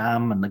about the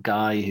dam and the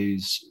guy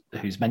who's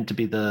meant to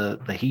be the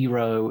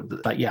hero.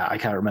 But yeah, I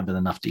can't remember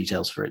enough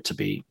details for it to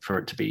be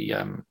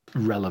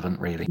relevant,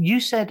 really. You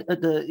said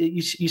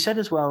you said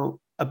as well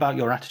about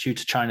your attitude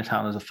to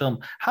Chinatown as a film.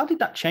 How did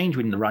that change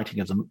in the writing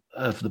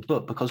of the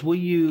book? Because were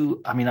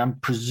you, I mean, I'm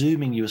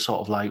presuming you were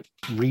sort of like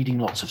reading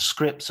lots of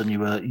scripts and you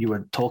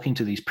were talking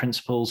to these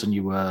principals and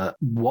you were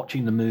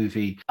watching the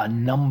movie a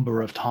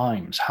number of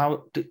times.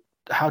 How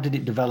did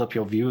it develop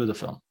your view of the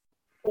film?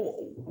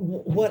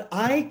 What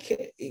I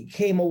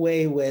came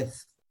away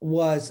with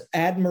was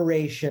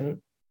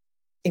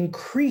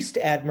increased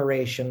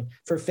admiration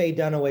for Faye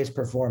Dunaway's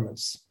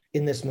performance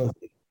in this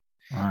movie.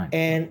 Right.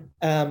 And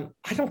I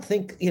don't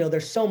think,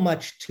 there's so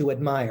much to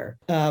admire.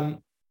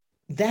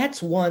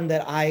 That's one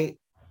that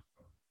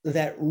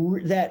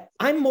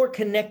I'm more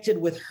connected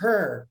with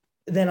her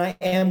than I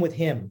am with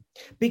him,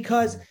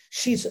 because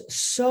she's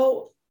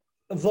so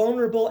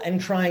vulnerable and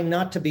trying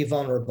not to be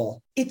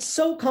vulnerable. It's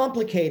so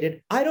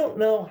complicated. I don't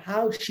know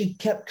how she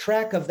kept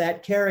track of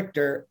that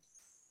character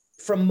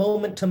from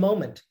moment to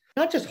moment,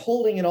 not just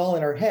holding it all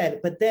in her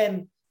head, but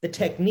then the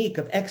technique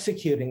of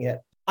executing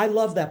it. I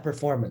love that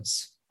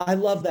performance. That's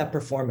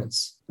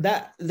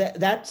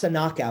a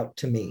knockout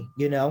to me,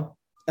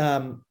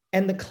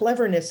 and the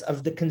cleverness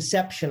of the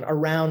conception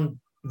around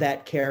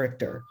that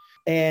character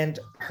and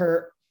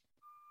her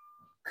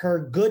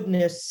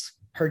goodness,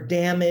 her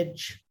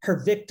damage,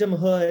 her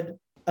victimhood,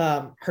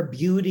 her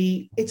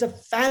beauty. It's a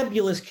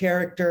fabulous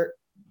character,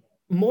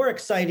 more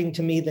exciting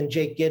to me than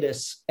Jake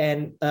Gittes,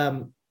 and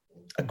a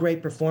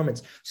great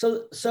performance.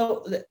 So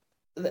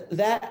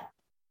that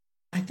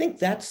I think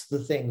that's the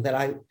thing that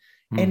I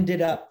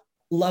ended up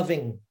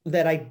loving,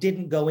 that I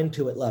didn't go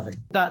into it loving.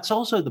 That's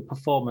also the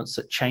performance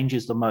that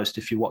changes the most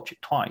if you watch it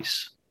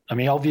twice. I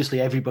mean, obviously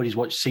everybody's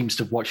seems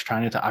to have watched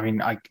Chinatown. I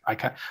mean, I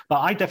can't, but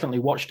I definitely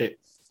watched it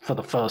for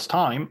the first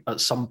time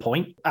at some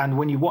point. And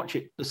when you watch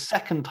it the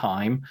second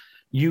time,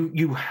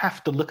 you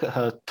have to look at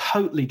her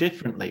totally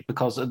differently,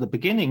 because at the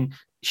beginning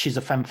she's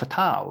a femme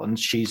fatale and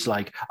she's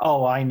like,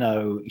 oh, I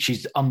know,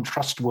 she's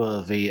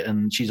untrustworthy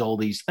and she's all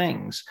these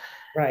things.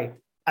 Right.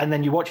 And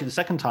then you watch it the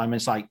second time, and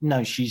it's like,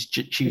 no, she's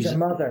a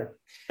mother.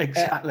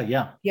 Exactly.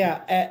 Yeah.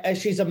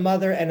 She's a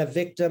mother and a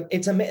victim.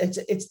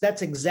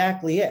 That's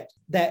exactly it.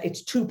 That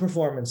it's two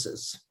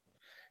performances,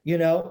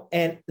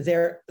 and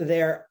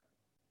they're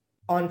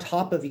on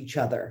top of each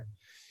other,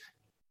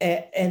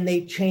 and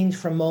they change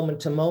from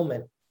moment to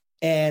moment.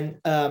 And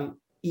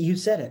you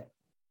said it.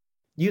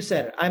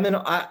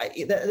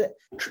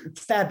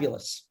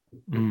 Fabulous.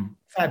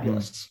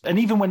 Fabulous. And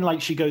even when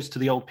she goes to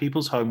the old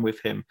people's home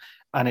with him,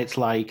 and it's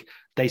like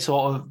they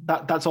sort of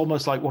that's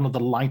almost like one of the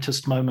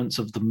lightest moments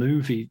of the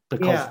movie,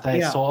 because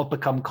they sort of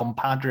become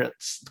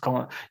compadres.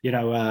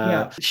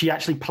 She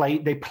actually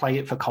they play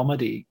it for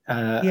comedy.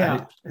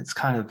 And it's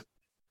kind of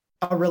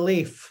a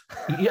relief.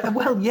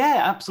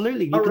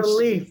 Absolutely.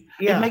 Relief.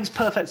 Yeah. It makes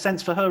perfect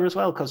sense for her as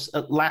well, because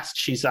at last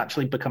she's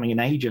actually becoming an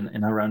agent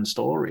in her own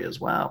story as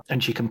well.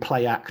 And she can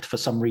play act for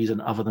some reason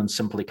other than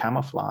simply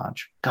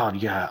camouflage. God,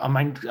 yeah. I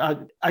mean,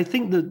 I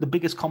think the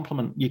biggest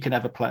compliment you can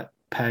ever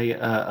pay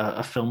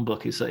a film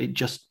book is that it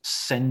just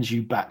sends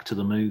you back to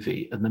the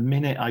movie. And the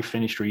minute I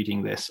finished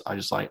reading this, I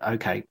was like,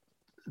 okay,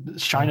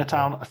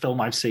 Chinatown, a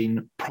film I've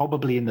seen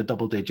probably in the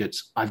double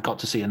digits. I've got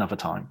to see another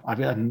time.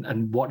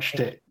 And watched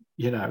it,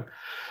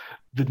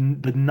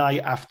 the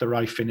night after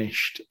I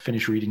finished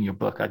reading your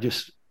book.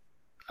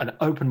 And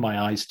opened my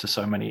eyes to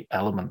so many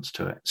elements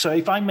to it. So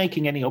if I'm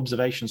making any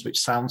observations which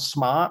sound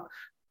smart,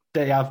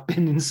 they have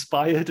been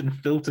inspired and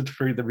filtered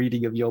through the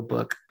reading of your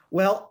book.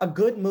 Well, a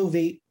good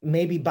movie,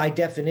 maybe by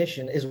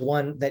definition, is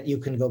one that you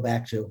can go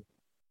back to.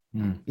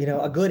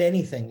 A good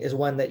anything is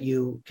one that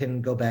you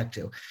can go back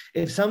to.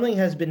 If something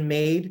has been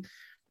made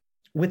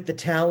with the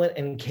talent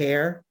and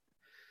care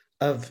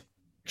of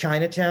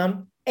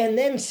Chinatown, and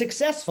then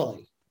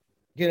successfully,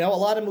 a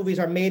lot of movies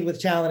are made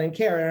with talent and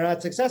care and are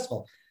not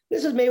successful.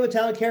 This is made with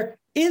talent and care,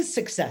 is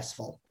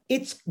successful.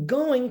 It's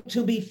going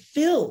to be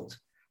filled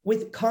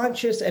with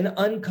conscious and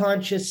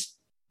unconscious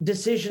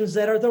decisions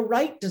that are the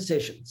right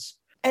decisions.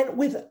 And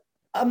with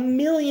a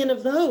million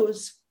of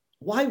those,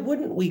 why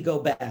wouldn't we go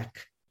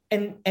back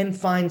and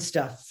find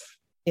stuff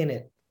in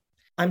it?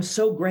 I'm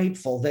so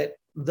grateful that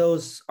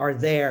those are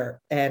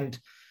there. And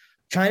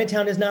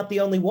Chinatown is not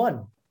the only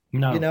one.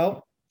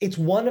 No. It's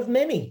one of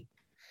many.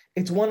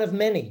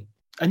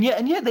 And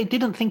yet they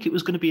didn't think it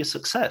was going to be a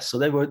success. So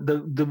there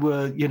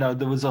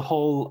was a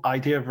whole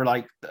idea of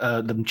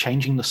them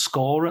changing the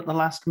score at the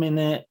last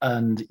minute.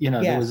 And,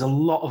 there was a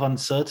lot of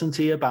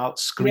uncertainty about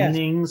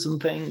screenings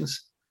and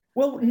things.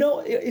 Well,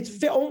 no,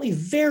 it's only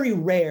very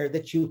rare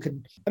that you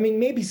could. I mean,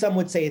 maybe some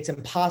would say it's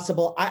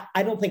impossible.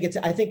 I don't think it's.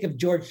 I think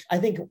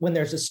when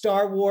there's a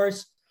Star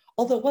Wars,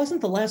 although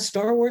wasn't the last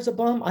Star Wars a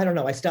bomb? I don't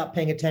know. I stopped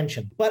paying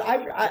attention. But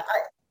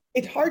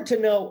it's hard to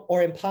know,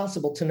 or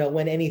impossible to know,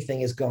 when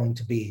anything is going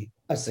to be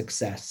a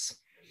success.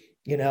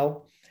 You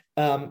know,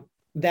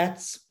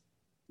 that's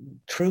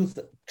true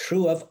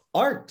of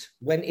art.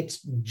 When it's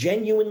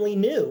genuinely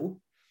new,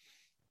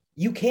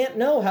 you can't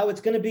know how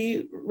it's going to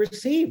be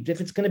received, if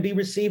it's going to be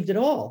received at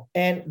all.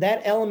 And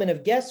that element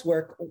of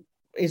guesswork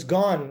is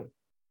gone,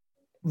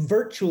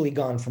 virtually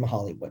gone from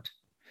Hollywood.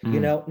 You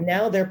know,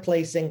 now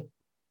everything's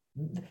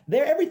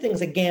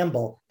a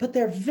gamble, but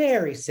they're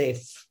very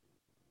safe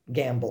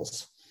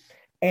gambles.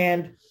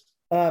 And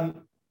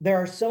there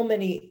are so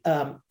many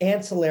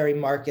ancillary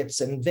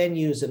markets and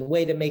venues and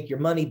way to make your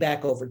money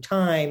back over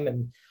time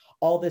and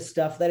all this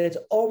stuff that it's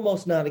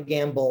almost not a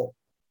gamble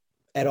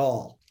at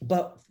all.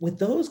 But with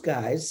those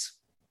guys,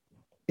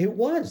 it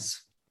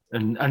was.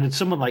 And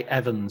someone like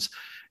Evans,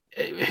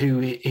 who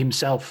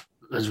himself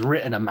has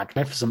written a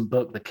magnificent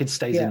book, The Kid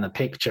Stays in the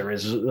Picture,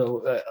 is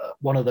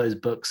one of those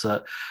books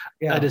that,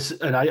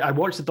 I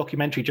watched the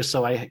documentary just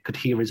so I could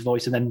hear his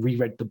voice, and then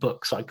reread the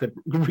book so I could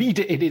read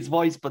it in his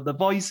voice, but the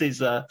voice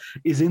is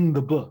in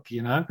the book,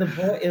 you know?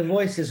 The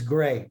voice is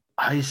great.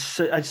 He's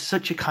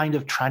such a kind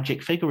of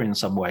tragic figure in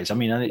some ways. I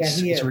mean, and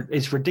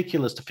it's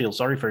ridiculous to feel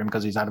sorry for him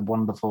because he's had a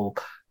wonderful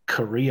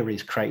career.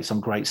 He's created some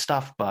great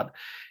stuff, but,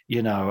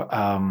 you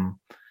know...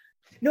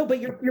 No, but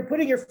you're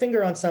putting your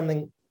finger on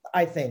something,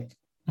 I think,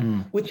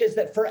 which is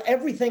that for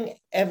everything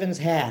Evans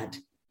had,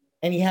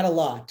 and he had a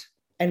lot,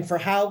 and for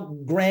how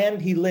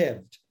grand he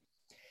lived,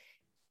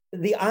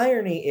 the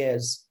irony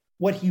is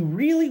what he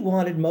really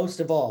wanted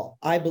most of all,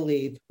 I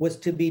believe, was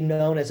to be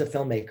known as a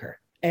filmmaker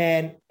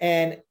and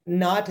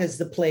not as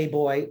the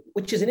playboy,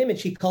 which is an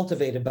image he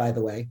cultivated, by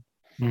the way.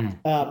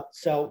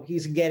 So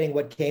he's getting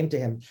what came to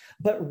him.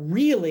 But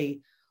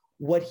really,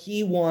 what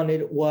he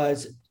wanted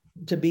was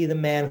to be the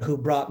man who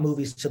brought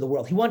movies to the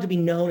world. He wanted to be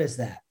known as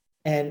that.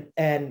 And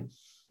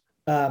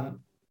the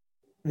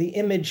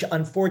image,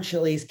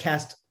 unfortunately, has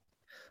cast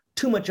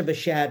too much of a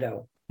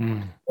shadow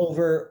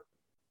over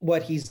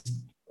what he's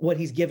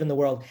given the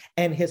world.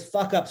 And his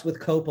fuck-ups with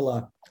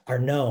Coppola are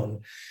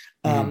known,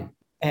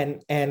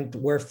 and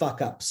were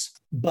fuck-ups.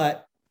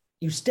 But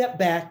you step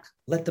back,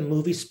 let the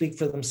movies speak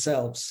for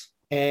themselves,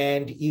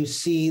 and you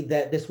see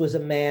that this was a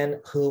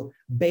man who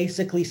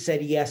basically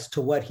said yes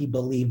to what he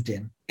believed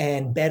in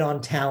and bet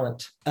on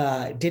talent.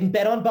 Didn't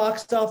bet on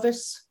box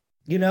office,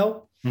 you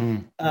know?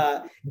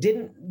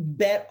 Didn't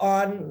bet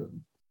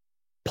on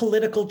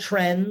political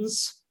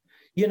trends,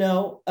 you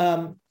know?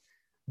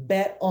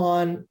 Bet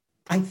on,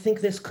 I think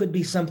this could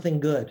be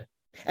something good.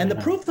 And the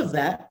proof of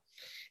that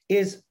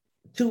is,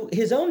 to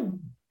his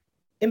own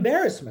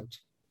embarrassment,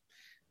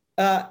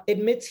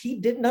 admits he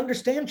didn't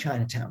understand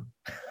Chinatown.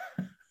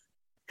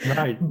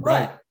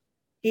 But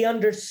he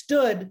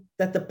understood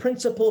that the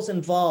principals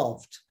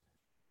involved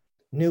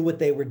knew what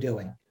they were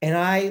doing. And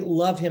I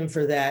love him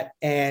for that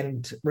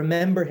and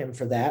remember him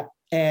for that.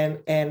 And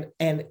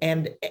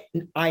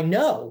I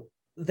know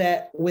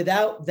that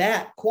without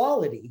that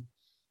quality,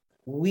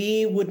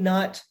 we would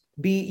not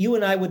be, you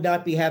and I would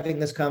not be having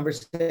this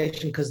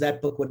conversation, because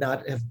that book would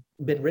not have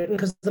been written,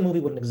 because the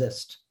movie wouldn't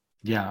exist.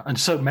 Yeah, and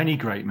so many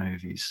great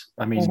movies.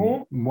 I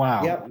mean,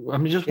 wow. Yep. I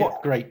mean, just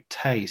what great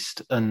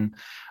taste and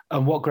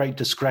what great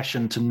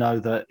discretion to know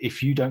that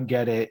if you don't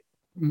get it,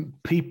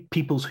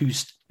 people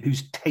whose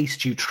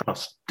taste you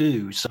trust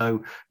do.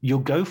 So you'll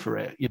go for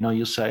it. You know,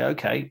 you'll say,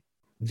 okay.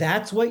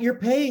 That's what you're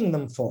paying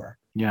them for.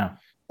 Yeah.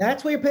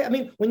 That's what you're paying. I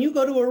mean, when you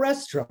go to a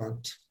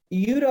restaurant,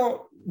 you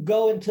don't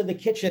go into the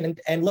kitchen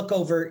and look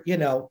over, you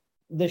know,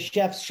 the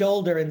chef's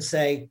shoulder and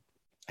say,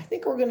 I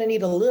think we're going to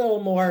need a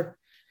little more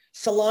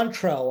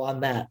cilantro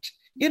on that.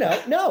 You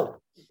know, no,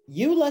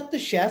 you let the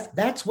chef,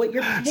 that's what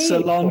you're paying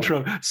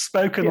cilantro, for.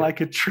 Spoken like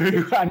a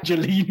true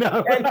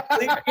Angelino.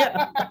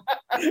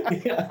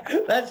 Yeah,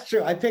 that's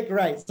true. I picked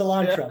right,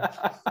 cilantro.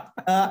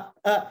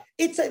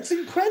 It's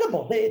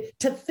incredible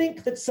to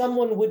think that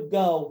someone would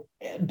go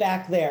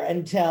back there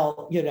and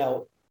tell, you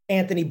know,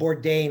 Anthony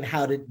Bourdain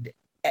how to...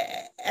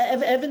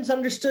 Evans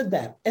understood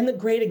that, and the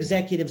great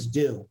executives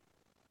do.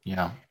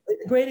 Yeah.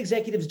 Great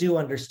executives do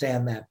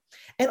understand that.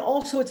 And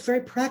also it's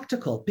very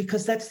practical,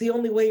 because that's the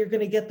only way you're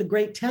going to get the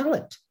great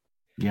talent.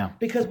 Yeah.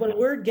 Because when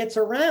word gets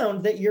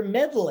around that you're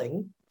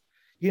meddling,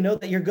 you know,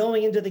 that you're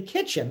going into the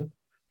kitchen,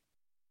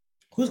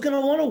 who's going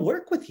to want to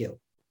work with you?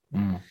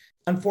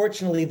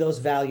 Unfortunately, those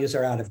values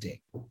are out of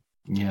date.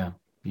 Yeah.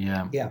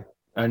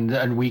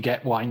 And we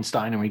get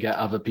Weinstein, and we get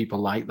other people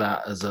like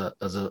that as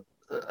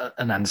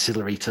an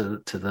ancillary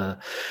to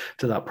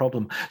that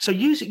problem. So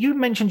you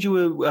mentioned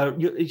you were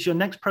is your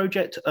next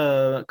project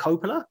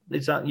Coppola?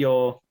 Is that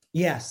your...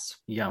 Yes.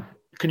 Yeah.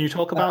 Can you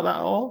talk about that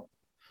at all?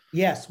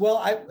 Yes.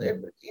 Well,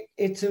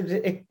 it's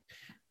an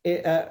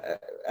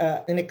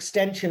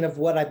extension of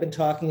what I've been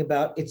talking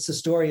about. It's the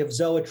story of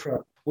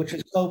Zoetrope, which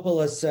is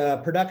Coppola's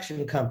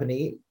production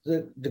company,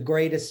 the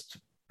greatest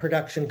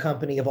production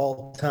company of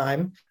all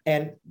time,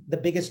 and the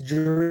biggest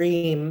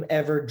dream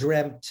ever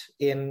dreamt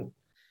in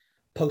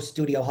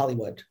post-studio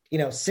Hollywood. You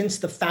know, since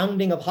the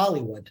founding of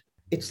Hollywood,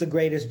 it's the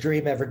greatest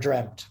dream ever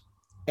dreamt.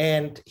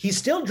 And he's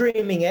still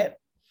dreaming it.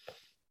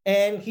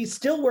 And he's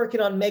still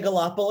working on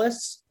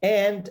Megalopolis.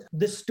 And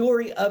the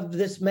story of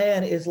this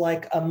man is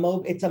like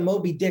it's a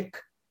Moby Dick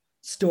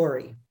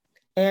story.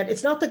 And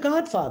it's not the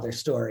Godfather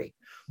story,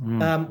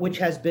 which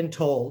has been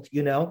told,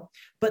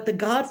 but the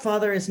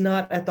Godfather is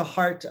not at the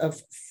heart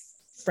of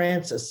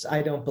Francis,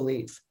 I don't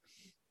believe.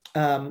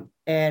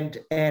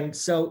 And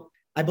so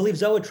I believe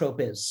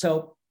Zoetrope is.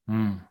 So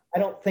I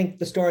don't think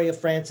the story of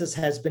Francis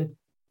has been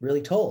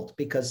really told,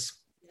 because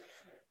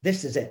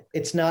this is it.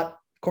 It's not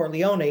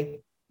Corleone.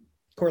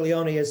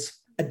 Corleone is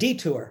a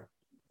detour,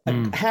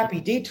 a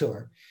happy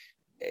detour.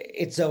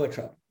 It's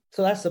Zoetrope.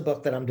 So that's the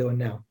book that I'm doing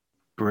now.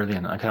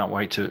 Brilliant! I can't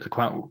wait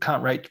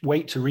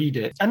to read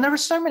it. And there are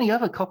so many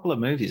other Coppola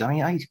movies. I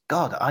mean, I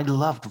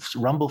loved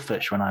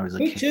Rumblefish when I was a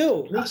kid. Me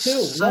too.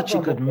 Such a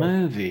good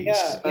movie.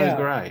 Yeah, so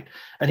great.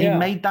 And he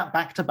made that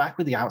back to back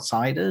with The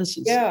Outsiders.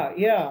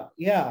 Yeah.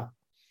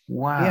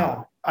 Wow.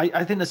 Yeah.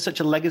 I think there's such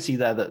a legacy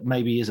there that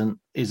maybe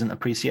isn't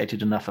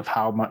appreciated enough, of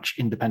how much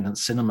independent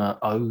cinema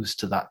owes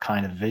to that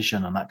kind of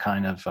vision and that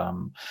kind of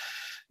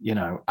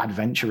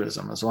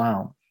adventurism as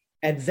well.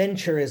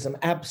 Adventurism,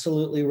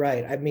 absolutely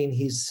right. I mean,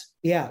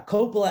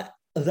 Coppola,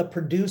 the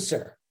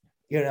producer,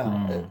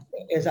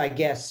 is, I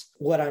guess,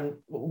 what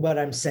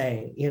I'm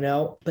saying,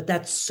 but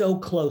that's so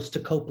close to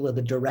Coppola,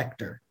 the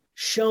director,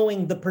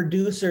 showing the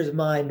producer's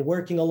mind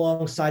working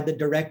alongside the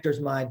director's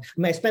mind. I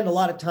mean, I spend a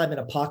lot of time in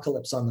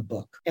Apocalypse on the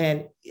book,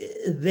 and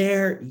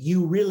there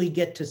you really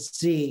get to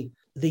see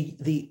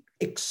the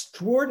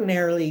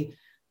extraordinarily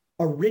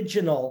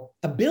original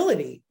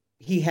ability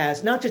he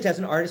has, not just as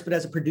an artist, but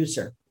as a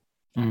producer.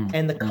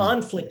 And the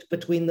conflict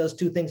between those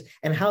two things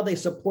and how they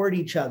support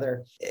each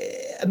other.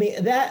 I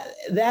mean,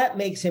 that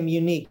makes him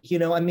unique.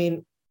 I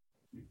mean,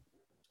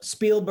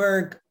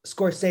 Spielberg,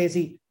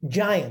 Scorsese,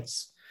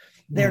 giants.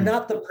 They're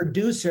not the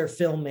producer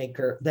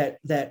filmmaker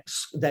that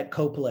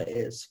Coppola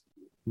is.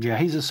 Yeah,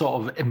 he's a sort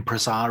of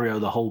impresario,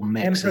 the whole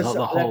mix, the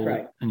whole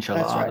enchilada.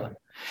 That's right.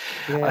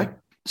 Yeah.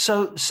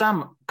 So,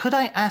 Sam, could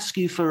I ask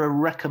you for a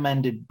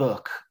recommended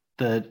book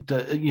that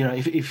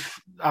if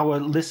our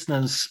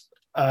listeners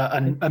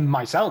and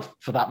myself,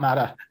 for that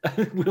matter,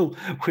 will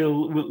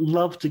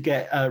love to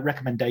get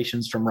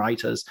recommendations from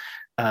writers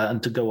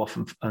and to go off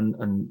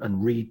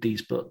and read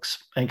these books.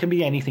 And it can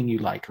be anything you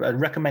like. A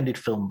recommended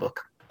film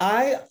book.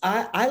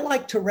 I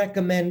like to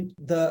recommend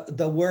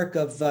the work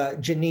of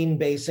Janine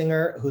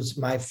Basinger, who's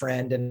my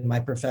friend and my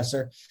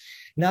professor,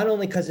 not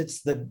only because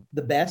it's the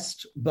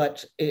best,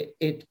 but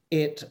it's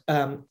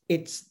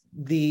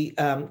the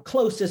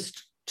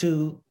closest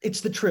to, it's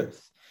the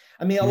truth.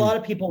 I mean, a lot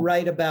of people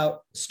write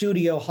about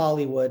studio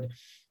Hollywood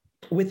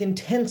with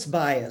intense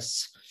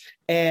bias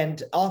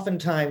and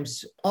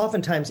oftentimes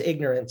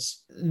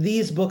ignorance.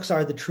 These books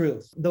are the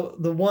truth.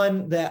 The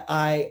one that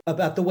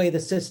about the way the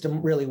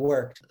system really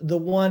worked, the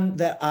one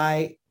that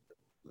I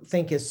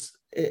think is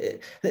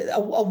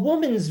a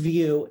woman's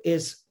view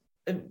is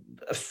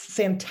a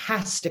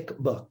fantastic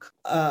book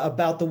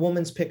about the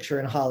woman's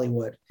picture in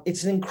Hollywood.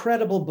 It's an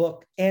incredible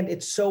book, and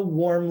it's so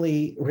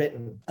warmly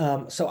written.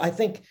 So I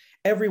think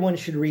everyone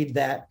should read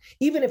that.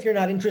 Even if you're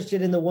not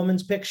interested in the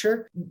woman's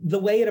picture, the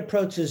way it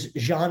approaches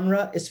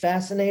genre is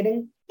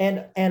fascinating.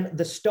 And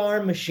the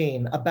Star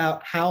Machine,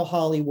 about how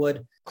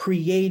Hollywood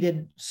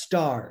created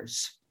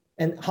stars.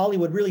 And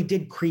Hollywood really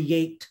did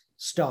create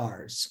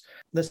stars.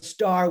 The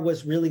star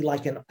was really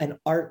like an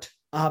art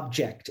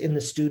object in the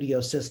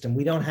studio system.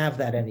 We don't have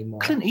that anymore.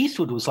 Clint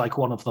Eastwood was like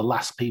one of the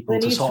last people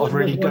to sort of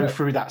really go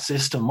through that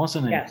system,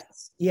 wasn't he?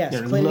 Yes.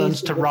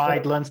 Learns to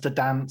ride, learns to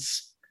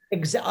dance.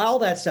 All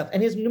that stuff.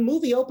 And his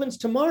movie opens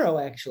tomorrow,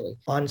 actually,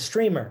 on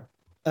streamer,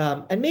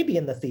 and maybe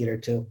in the theater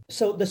too.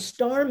 So the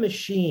Star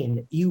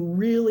Machine, you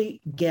really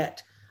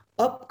get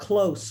up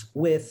close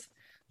with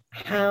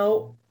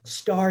how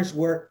stars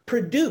were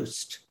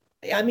produced.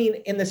 I mean,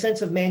 in the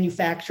sense of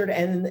manufactured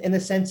and in the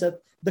sense of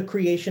the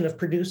creation of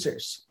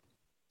producers.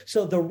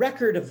 So the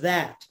record of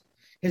that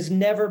has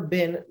never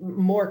been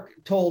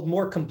told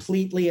more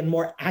completely and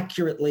more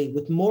accurately,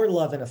 with more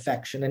love and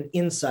affection and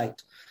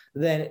insight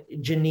than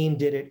Janine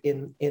did it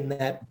in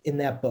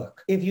that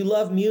book. If you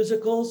love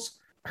musicals,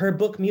 her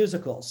book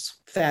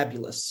Musicals,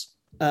 fabulous.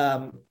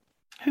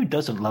 Who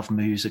doesn't love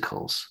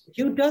musicals? If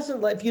you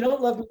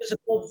don't love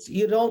musicals,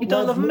 you don't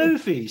love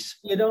movies.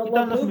 You don't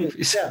love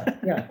movies.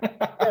 Yeah.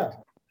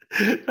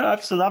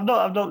 Absolutely.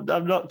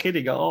 I'm not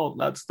kidding at all.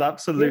 That's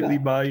absolutely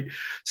my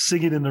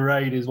Singing in the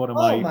Rain is one of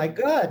my. Oh my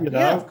God!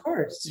 Yeah, of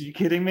course. Are you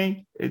kidding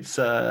me? It's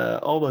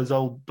all those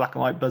old black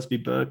and white Busby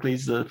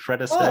Berkeleys, the Fred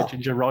Astaire,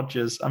 Ginger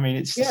Rogers. I mean,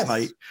 it's just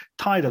like,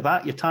 tired of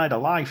that. You're tired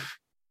of life.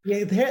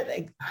 Yeah.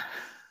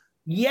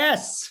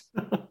 Yes.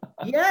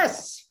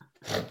 Yes.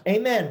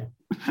 Amen.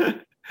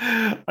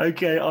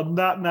 Okay, on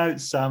that note,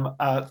 Sam,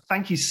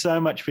 thank you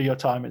so much for your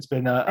time. It's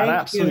been an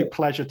absolute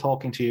pleasure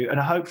talking to you. And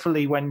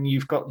hopefully when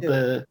you've got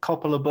the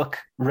Coppola book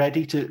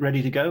ready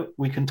to go,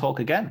 we can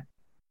talk again.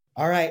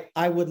 All right.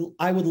 I would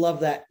love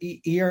that.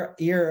 You're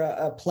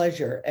a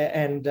pleasure.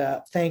 And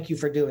thank you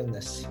for doing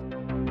this.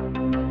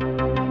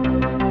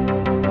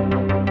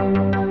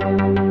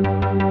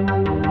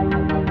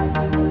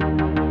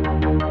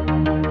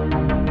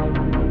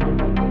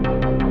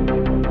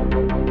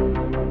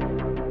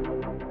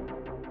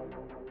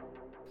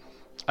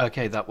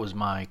 Okay, that was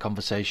my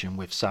conversation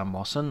with Sam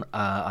Wasson.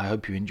 I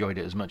hope you enjoyed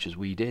it as much as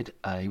we did.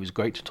 He was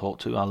great to talk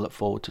to. I look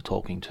forward to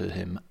talking to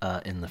him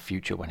in the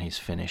future when he's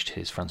finished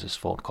his Francis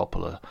Ford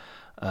Coppola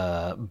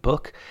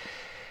book.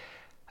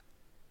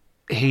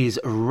 His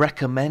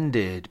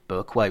recommended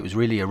book, well, it was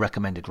really a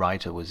recommended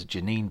writer, was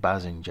Janine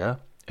Basinger,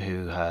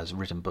 who has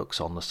written books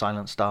on The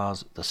Silent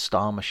Stars, The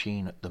Star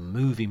Machine, the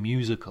movie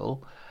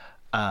musical,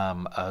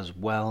 as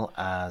well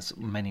as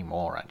many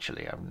more,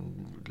 actually.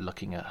 I'm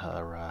looking at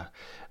her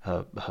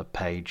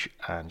page,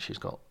 and she's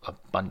got a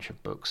bunch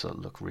of books that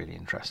look really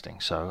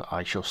interesting. So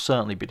I shall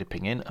certainly be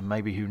dipping in, and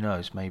maybe, who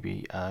knows,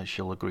 maybe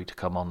she'll agree to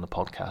come on the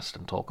podcast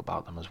and talk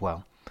about them as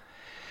well.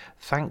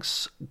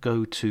 Thanks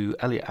go to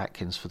Elliot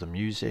Atkins for the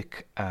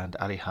music and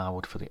Ali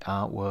Howard for the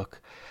artwork.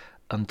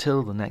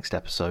 Until the next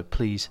episode,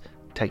 please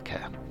take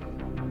care.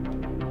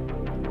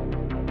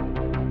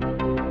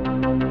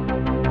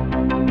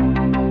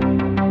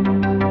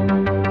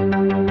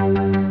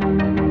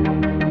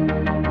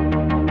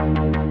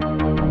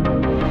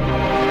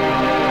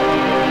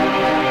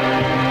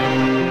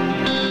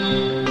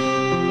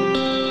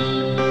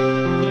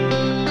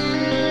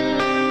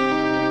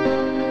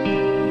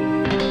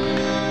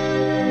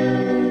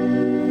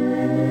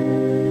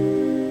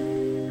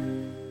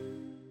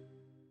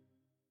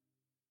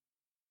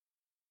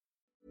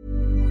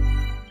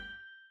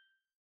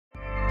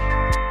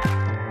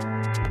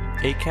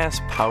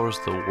 Acast powers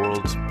the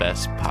world's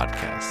best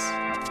podcasts.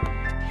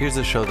 Here's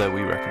a show that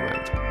we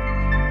recommend.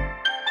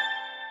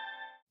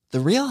 The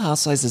Real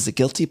Housewives is a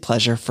guilty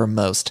pleasure for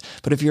most,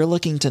 but if you're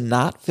looking to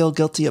not feel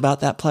guilty about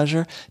that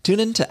pleasure, tune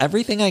in to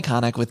Everything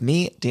Iconic with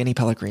me, Danny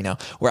Pellegrino,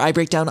 where I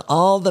break down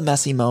all the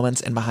messy moments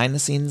and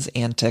behind-the-scenes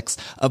antics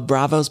of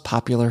Bravo's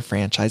popular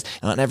franchise.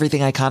 And on Everything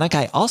Iconic,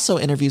 I also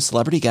interview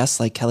celebrity guests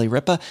like Kelly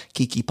Ripa,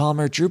 Keke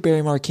Palmer, Drew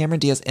Barrymore, Cameron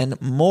Diaz, and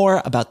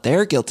more about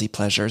their guilty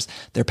pleasures,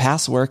 their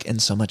past work,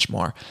 and so much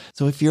more.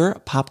 So if you're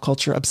pop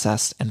culture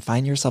obsessed and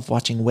find yourself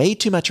watching way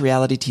too much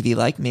reality TV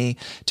like me,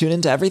 tune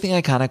in to Everything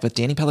Iconic with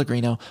Danny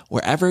Pellegrino,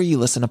 wherever you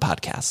listen to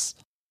podcasts.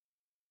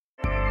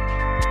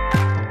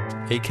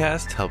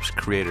 Acast helps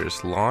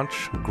creators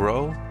launch,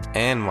 grow,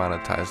 and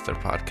monetize their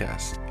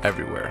podcasts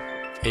everywhere.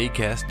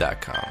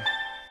 Acast.com.